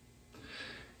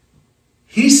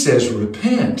 He says,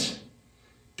 repent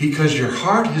because your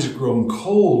heart has grown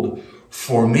cold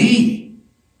for me.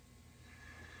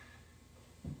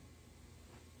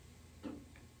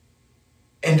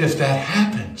 And if that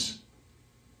happens,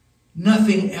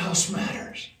 nothing else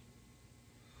matters.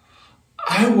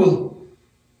 I will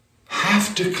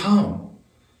have to come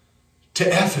to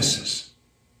Ephesus.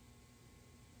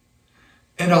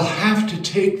 And I'll have to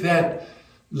take that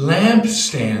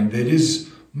lampstand that is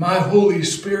my Holy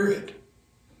Spirit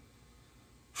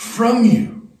from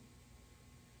you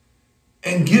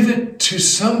and give it to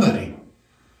somebody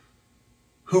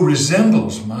who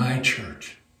resembles my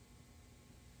church.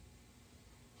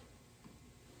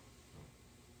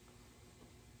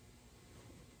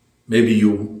 Maybe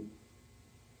you'll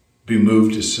be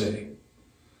moved to say,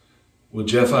 well,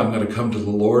 Jeff, I'm going to come to the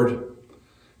Lord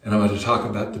and I'm going to talk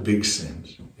about the big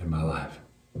sins in my life.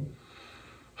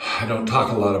 I don't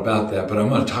talk a lot about that, but I'm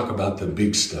going to talk about the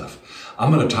big stuff.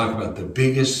 I'm going to talk about the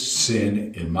biggest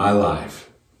sin in my life.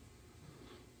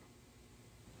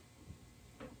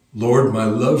 Lord, my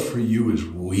love for you is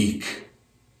weak.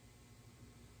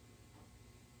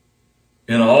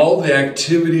 In all the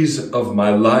activities of my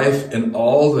life and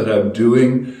all that I'm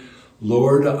doing,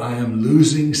 Lord, I am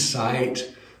losing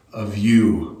sight of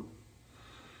you.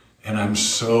 And I'm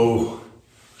so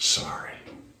sorry.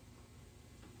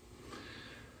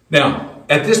 Now,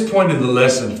 at this point in the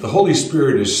lesson, if the Holy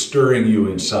Spirit is stirring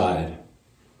you inside,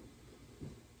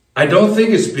 I don't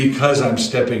think it's because I'm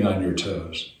stepping on your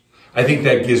toes. I think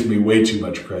that gives me way too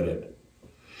much credit.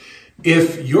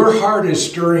 If your heart is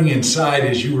stirring inside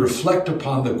as you reflect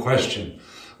upon the question,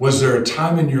 was there a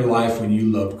time in your life when you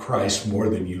loved Christ more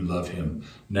than you love him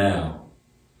now?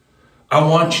 I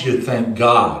want you to thank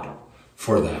God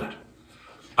for that.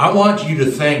 I want you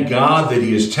to thank God that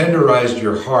he has tenderized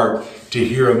your heart to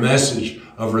hear a message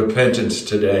of repentance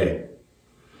today.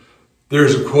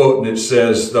 There's a quote and it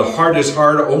says, the heart is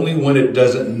hard only when it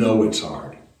doesn't know it's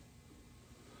hard.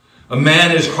 A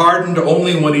man is hardened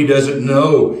only when he doesn't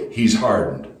know he's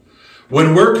hardened.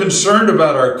 When we're concerned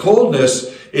about our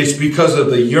coldness, it's because of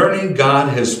the yearning God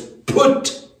has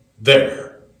put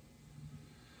there.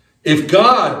 If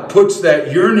God puts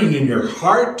that yearning in your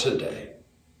heart today,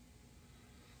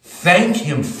 thank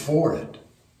him for it.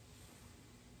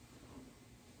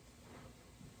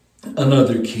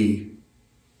 Another key.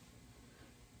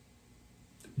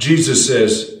 Jesus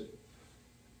says,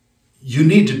 you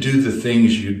need to do the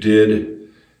things you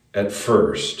did at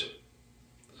first.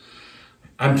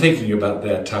 I'm thinking about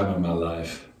that time in my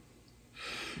life.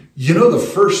 You know the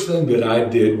first thing that I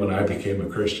did when I became a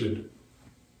Christian?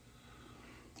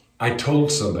 I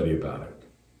told somebody about it.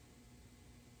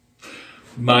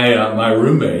 My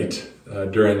roommate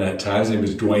during that time, his name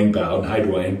was Dwayne Bowden. Hi,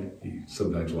 Dwayne. He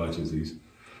sometimes watches these.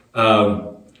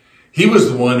 He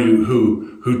was the one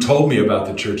who told me about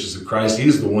the Churches of Christ.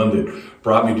 He's the one that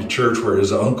brought me to church where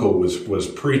his uncle was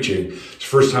preaching. It's the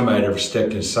first time I had ever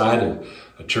stepped inside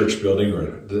a church building,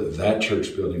 or that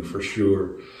church building for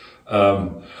sure.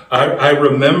 I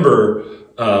remember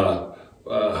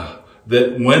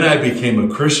that when I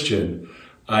became a Christian,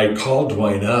 I called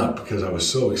Dwayne up because I was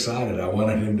so excited. I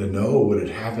wanted him to know what had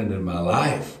happened in my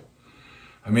life.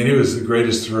 I mean, it was the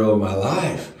greatest thrill of my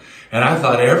life. And I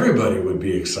thought everybody would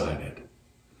be excited.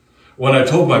 When I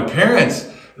told my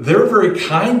parents, they were very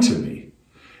kind to me.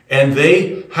 And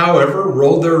they, however,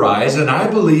 rolled their eyes. And I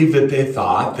believe that they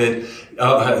thought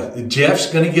that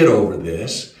Jeff's going to get over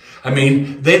this. I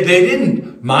mean, they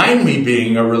didn't mind me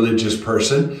being a religious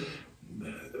person.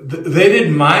 They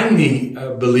didn't mind me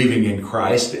believing in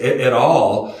Christ at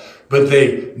all. But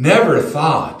they never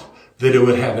thought that it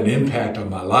would have an impact on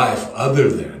my life other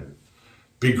than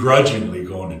begrudgingly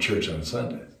going to church on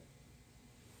Sundays.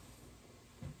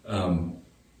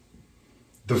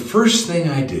 The first thing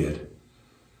I did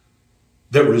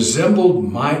that resembled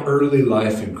my early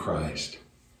life in Christ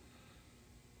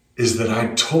is that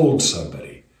I told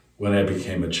somebody when I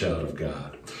became a child of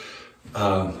God.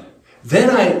 Then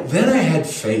I had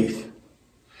faith.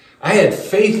 I had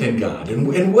faith in God.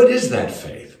 And what is that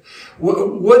faith?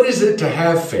 What is it to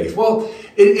have faith? Well,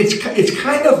 it's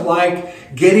kind of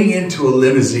like getting into a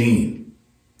limousine.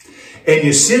 And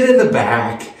you sit in the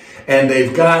back and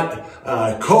they've got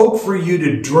Coke for you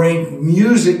to drink.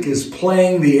 Music is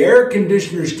playing. The air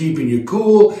conditioner's keeping you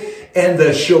cool. And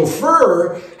the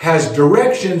chauffeur has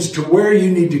directions to where you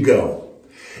need to go.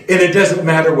 And it doesn't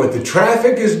matter what the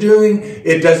traffic is doing.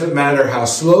 It doesn't matter how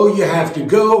slow you have to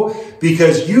go,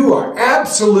 because you are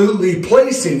absolutely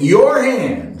placing your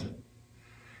hand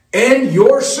and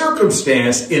your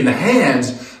circumstance in the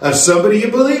hands of somebody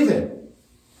you believe in.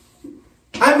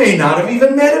 I may not have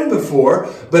even met him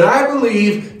before, but I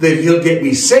believe that he'll get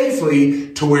me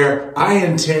safely to where I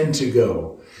intend to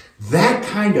go. That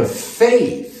kind of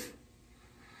faith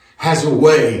has a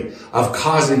way of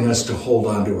causing us to hold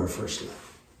on to our first love.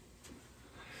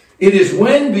 It is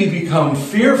when we become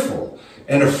fearful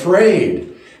and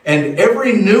afraid, and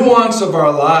every nuance of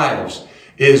our lives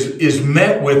is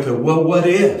met with the, well, what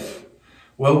if?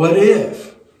 Well, what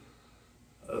if?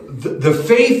 The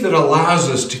faith that allows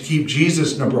us to keep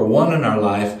Jesus number one in our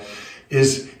life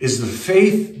is the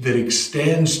faith that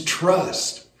extends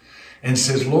trust and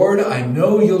says, Lord, I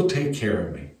know you'll take care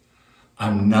of me.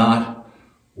 I'm not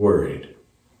worried.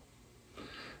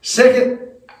 Second,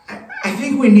 I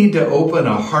think we need to open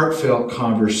a heartfelt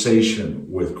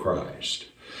conversation with Christ.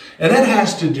 And that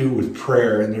has to do with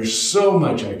prayer, and there's so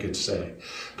much I could say.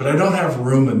 But I don't have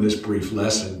room in this brief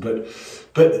lesson. But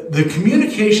the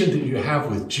communication that you have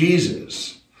with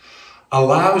Jesus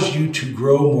allows you to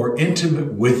grow more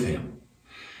intimate with him.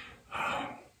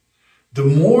 The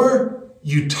more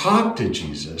you talk to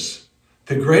Jesus,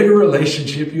 the greater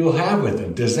relationship you'll have with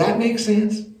him. Does that make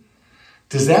sense?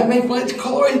 Does that make sense?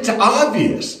 It's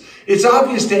obvious. It's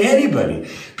obvious to anybody.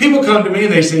 People come to me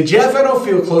and they say, Jeff, I don't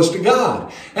feel close to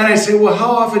God. And I say, well,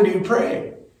 how often do you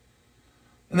pray?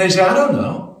 And they say, I don't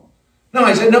know. No,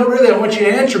 I said, no, really, I want you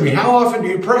to answer me. How often do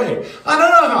you pray? I don't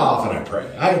know how often I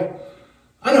pray.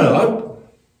 I don't know.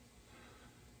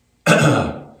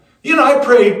 I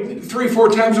pray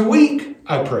 3-4 times a week.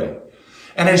 I pray.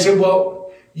 And I said,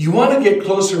 well, you want to get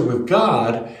closer with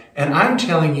God, and I'm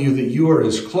telling you that you are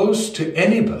as close to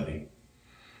anybody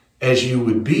as you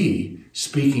would be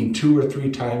speaking 2 or 3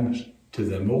 times to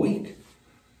them a week.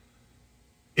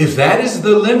 If that is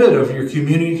the limit of your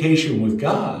communication with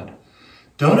God,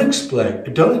 don't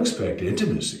expect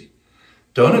intimacy.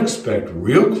 Don't expect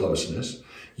real closeness.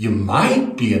 You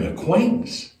might be an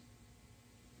acquaintance.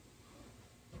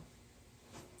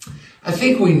 I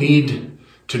think we need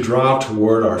to draw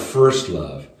toward our first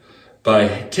love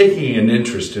by taking an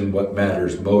interest in what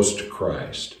matters most to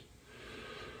Christ.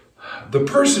 The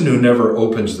person who never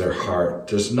opens their heart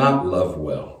does not love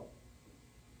well.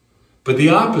 But the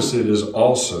opposite is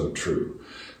also true.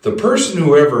 The person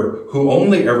who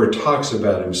only ever talks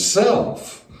about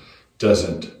himself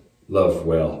doesn't love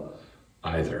well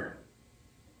either.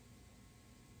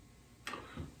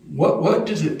 What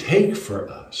does it take for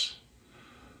us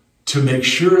to make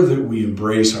sure that we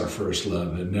embrace our first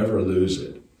love and never lose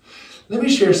it? Let me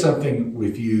share something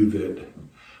with you that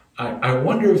I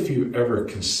wonder if you've ever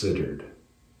considered.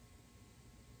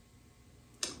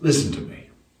 Listen to me.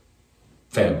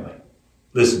 Family,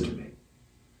 listen to me.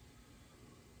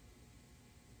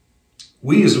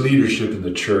 We as leadership in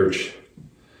the church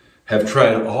have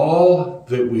tried all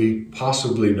that we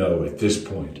possibly know at this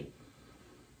point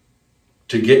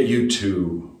to get you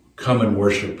to come and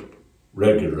worship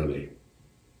regularly.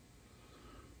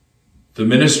 The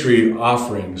ministry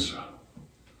offerings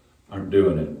aren't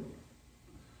doing it.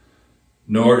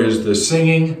 Nor is the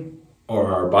singing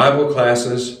or our Bible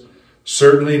classes,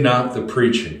 certainly not the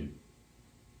preaching.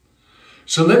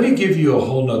 So let me give you a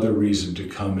whole nother reason to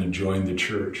come and join the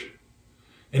church.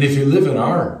 And if you live in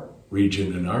our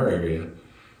region, in our area,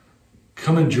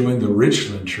 come and join the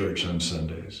Richland Church on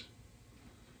Sundays.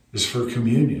 It's for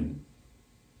communion,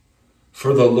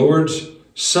 for the Lord's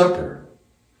Supper.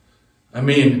 I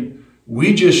mean,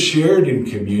 we just shared in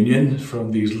communion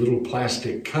from these little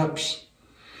plastic cups.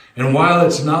 And while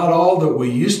it's not all that we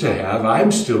used to have,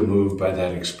 I'm still moved by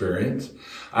that experience.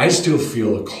 I still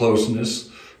feel a closeness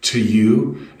to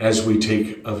you as we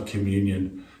take of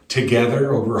communion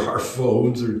together over our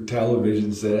phones or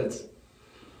television sets.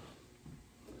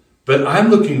 But I'm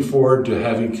looking forward to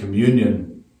having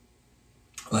communion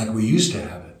like we used to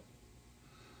have it.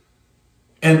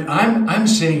 And I'm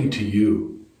saying to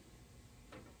you,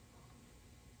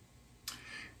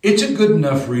 it's a good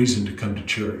enough reason to come to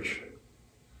church,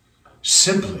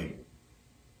 simply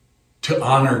to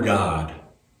honor God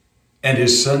and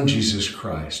his Son, Jesus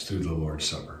Christ, through the Lord's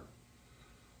Supper.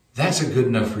 That's a good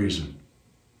enough reason.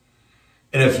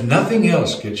 And if nothing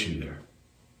else gets you there,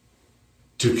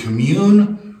 to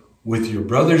commune with your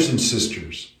brothers and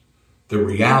sisters, the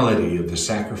reality of the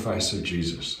sacrifice of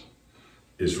Jesus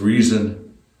is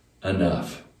reason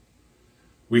enough.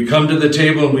 We come to the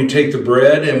table and we take the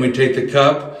bread and we take the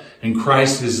cup, and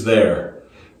Christ is there.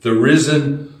 The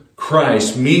risen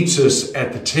Christ meets us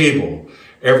at the table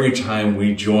every time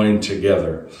we join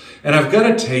together. And I've got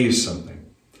to tell you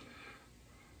something.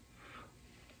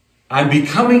 I'm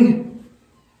becoming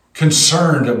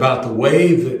concerned about the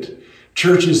way that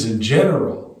churches in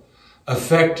general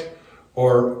affect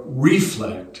or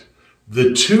reflect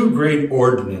the two great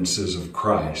ordinances of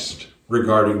Christ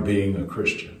regarding being a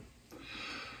Christian.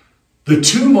 The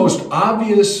two most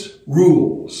obvious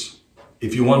rules,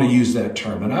 if you want to use that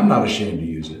term, and I'm not ashamed to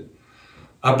use it,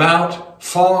 about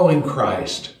following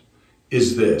Christ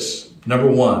is this. Number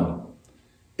one,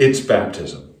 it's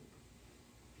baptism.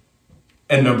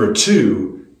 And number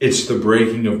two, it's the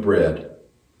breaking of bread.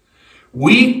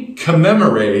 We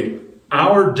commemorate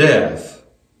our death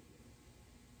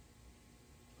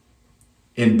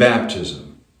in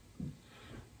baptism.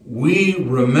 We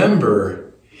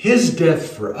remember his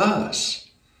death for us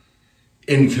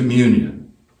in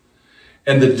communion.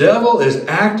 And the devil is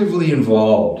actively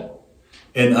involved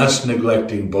in us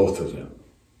neglecting both of them.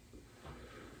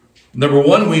 Number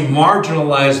one, we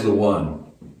marginalize the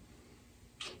one.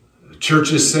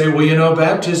 Churches say, well,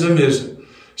 baptism is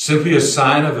simply a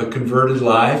sign of a converted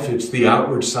life. It's the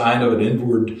outward sign of an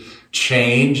inward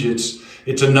change.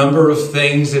 It's a number of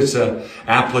things. It's an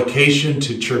application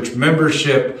to church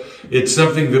membership. It's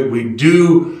something that we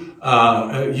do,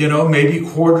 maybe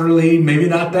quarterly, maybe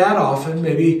not that often,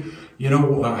 maybe,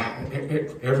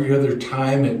 every other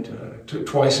time,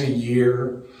 twice a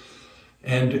year.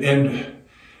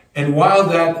 And while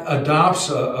that adopts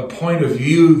a point of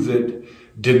view that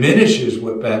diminishes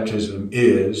what baptism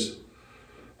is,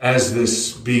 as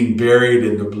this being buried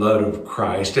in the blood of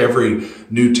Christ, every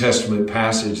New Testament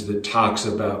passage that talks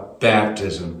about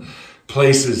baptism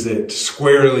places it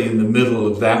squarely in the middle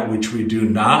of that which we do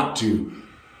not to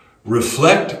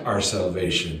reflect our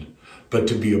salvation, but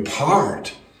to be a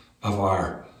part of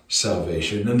our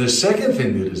salvation. And the second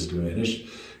thing that is diminished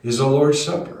is the Lord's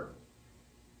Supper.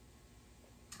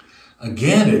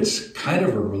 Again, it's kind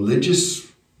of a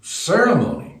religious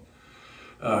ceremony.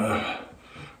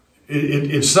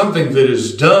 It's something that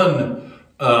is done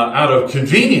out of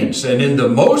convenience and in the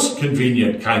most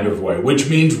convenient kind of way, which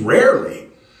means rarely.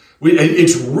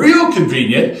 It's real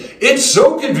convenient. It's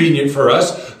so convenient for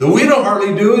us that we don't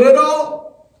hardly do it at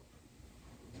all.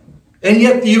 And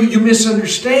yet you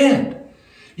misunderstand.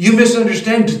 You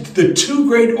misunderstand the two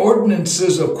great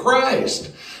ordinances of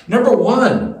Christ. Number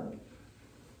one,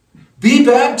 be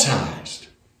baptized.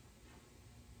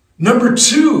 Number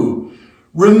two,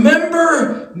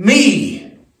 remember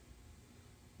me.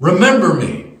 Remember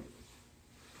me.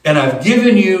 And I've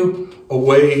given you a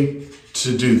way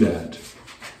to do that.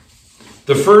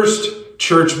 The first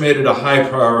church made it a high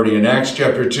priority in Acts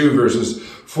chapter 2, verses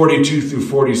 42 through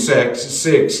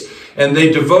 46. And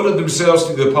they devoted themselves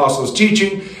to the apostles'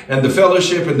 teaching and the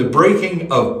fellowship and the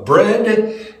breaking of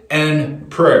bread and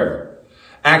prayer.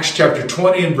 Acts chapter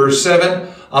 20 and verse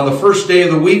 7, on the first day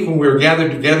of the week when we were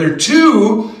gathered together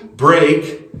to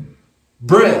break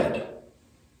bread.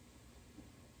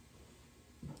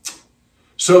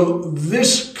 So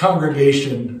this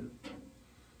congregation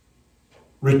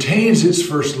retains its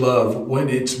first love when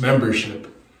its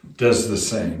membership does the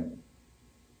same.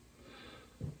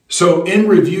 So in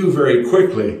review very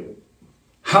quickly,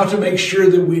 how to make sure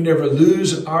that we never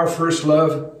lose our first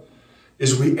love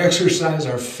is we exercise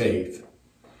our faith.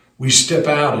 We step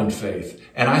out in faith,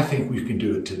 and I think we can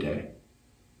do it today.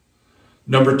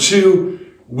 Number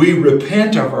two, we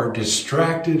repent of our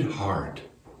distracted heart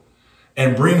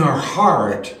and bring our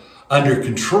heart under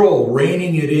control,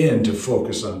 reining it in to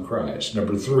focus on Christ.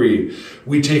 Number three,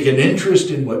 we take an interest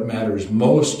in what matters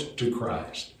most to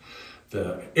Christ.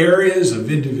 The areas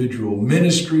of individual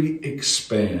ministry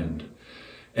expand.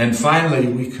 And finally,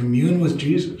 we commune with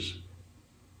Jesus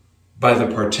by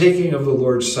the partaking of the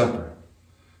Lord's Supper,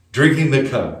 drinking the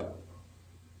cup,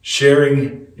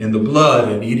 sharing in the blood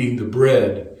and eating the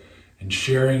bread, and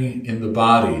sharing in the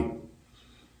body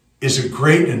is a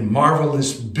great and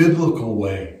marvelous biblical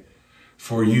way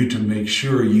for you to make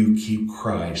sure you keep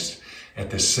Christ at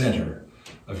the center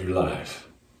of your life.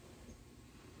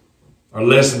 Our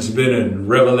lesson's been in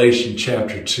Revelation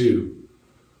chapter 2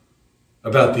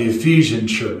 about the Ephesian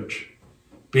church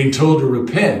being told to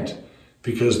repent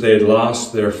because they had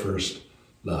lost their first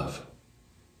love.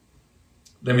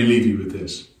 Let me leave you with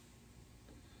this.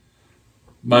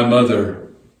 My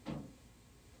mother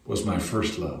was my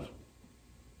first love.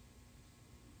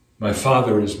 My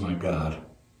father is my God.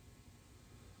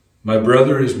 My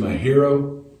brother is my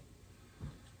hero.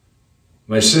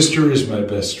 My sister is my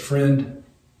best friend.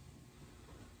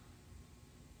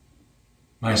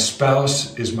 My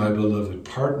spouse is my beloved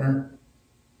partner,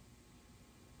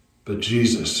 but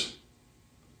Jesus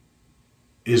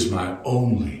is my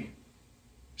only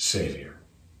Savior.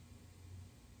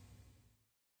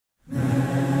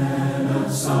 Man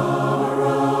of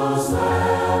sorrows,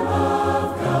 Lamb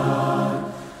of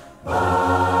God,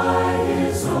 by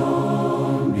his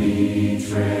own betrayed,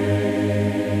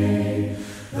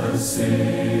 the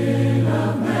sin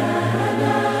of man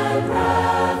and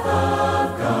wrath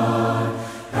of God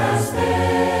has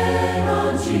been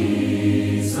on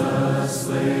Jesus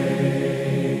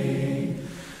laid.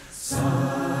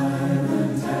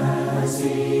 Silent as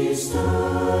he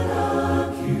stood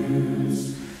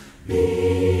accused,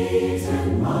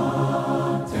 beaten,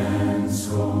 mocked, and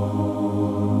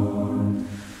scorned,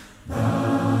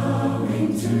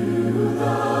 bowing to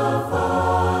the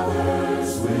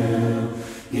Father's will,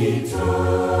 he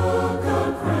took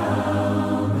a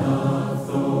crown of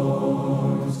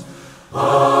thorns.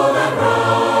 Oh, that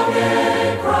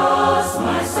rugged cross,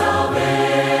 my salvation,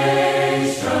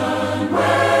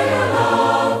 where your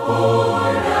love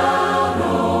poured out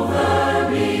over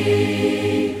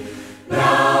me.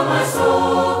 Now my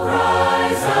soul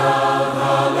cries out,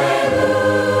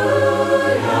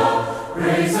 hallelujah,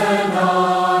 praise and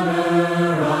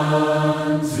honor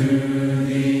unto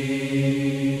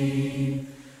thee.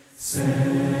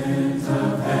 Sent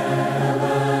of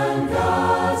heaven,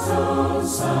 God's own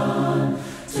Son,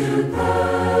 to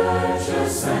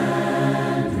purchase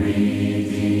and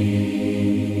redeem,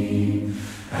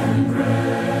 and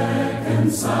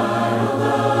reconcile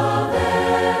the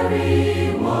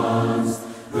very ones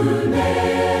who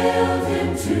nailed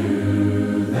him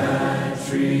to that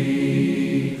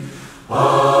tree.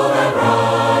 Oh, that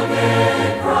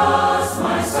rugged cross,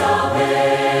 my salvation,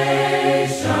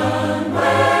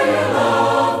 where your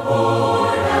love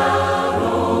poured out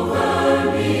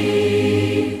over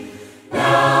me.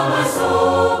 Now my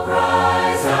soul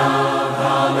cries out,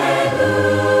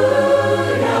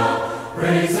 hallelujah,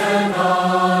 praise and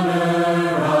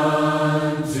honor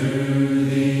unto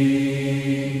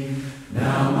thee.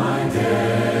 Now my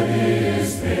debt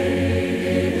is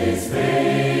paid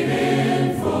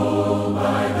in full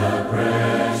by the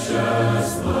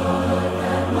precious blood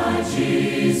that my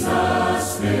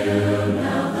Jesus spilled.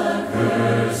 Now the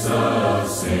curse of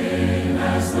sin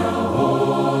has no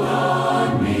hold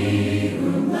on me.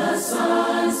 Whom the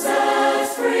Son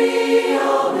sets free,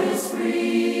 all is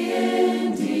free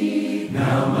indeed.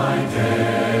 Now my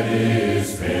debt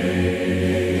is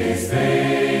paid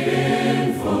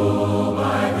in full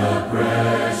by the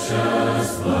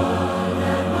precious blood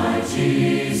that my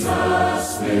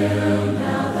Jesus spilled.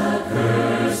 Now the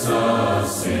curse of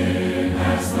sin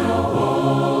has no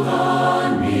hold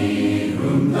on me.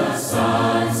 Whom the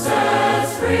Son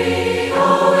sets free,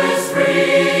 all is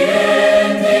free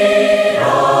indeed.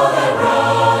 Oh, that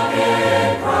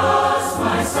rugged cross,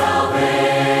 my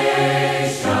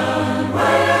salvation,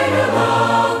 where your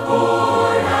love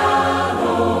poured out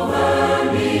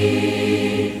over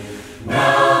me.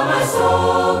 Now my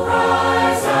soul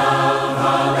cries out,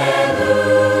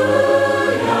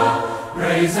 hallelujah,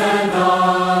 praise and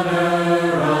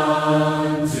honor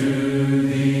unto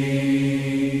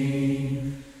thee.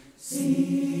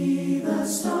 See, the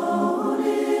stone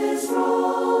is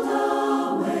rolled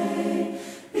away,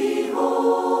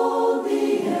 behold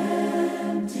the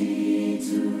empty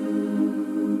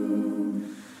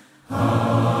tomb.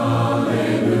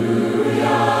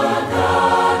 Hallelujah,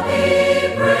 God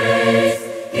be praised,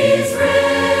 he's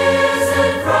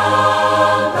risen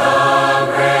from the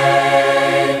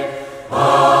grave.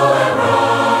 Oh, that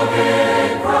rugged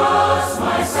cross,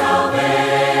 my salvation,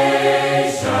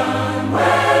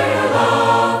 where your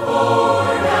love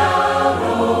poured out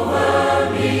over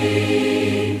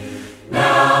me.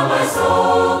 Now my soul